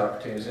appreciate these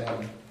opportunities, and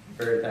I'm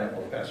very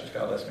thankful that Pastor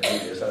Scott lets me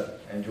do this.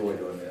 I enjoy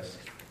doing this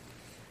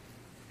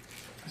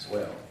as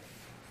well.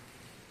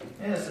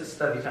 And it's a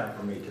study time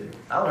for me too.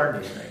 I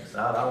learn these things.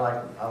 I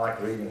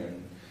like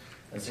reading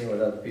and seeing what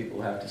other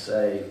people have to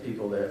say.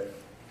 People that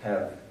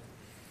have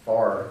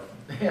far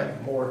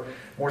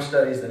more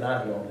studies than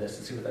I do on this,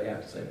 and see what they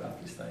have to say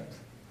about these things.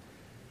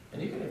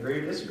 And you can agree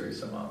or disagree with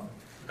some of them,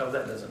 because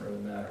that doesn't really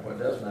matter. What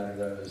does matter,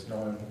 though, is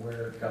knowing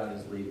where God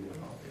is leading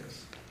with all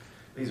this.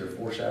 These are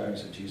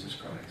foreshadowings of Jesus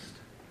Christ.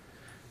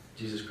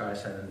 Jesus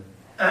Christ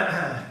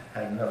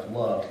had enough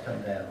love to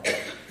come down,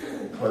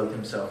 clothe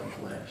himself in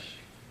flesh,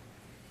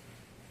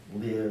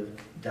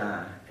 live,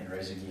 die, and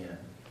rise again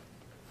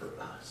for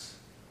us.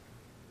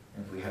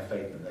 And if we have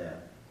faith in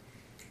that,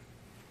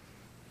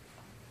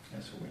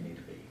 that's where we need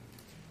to be.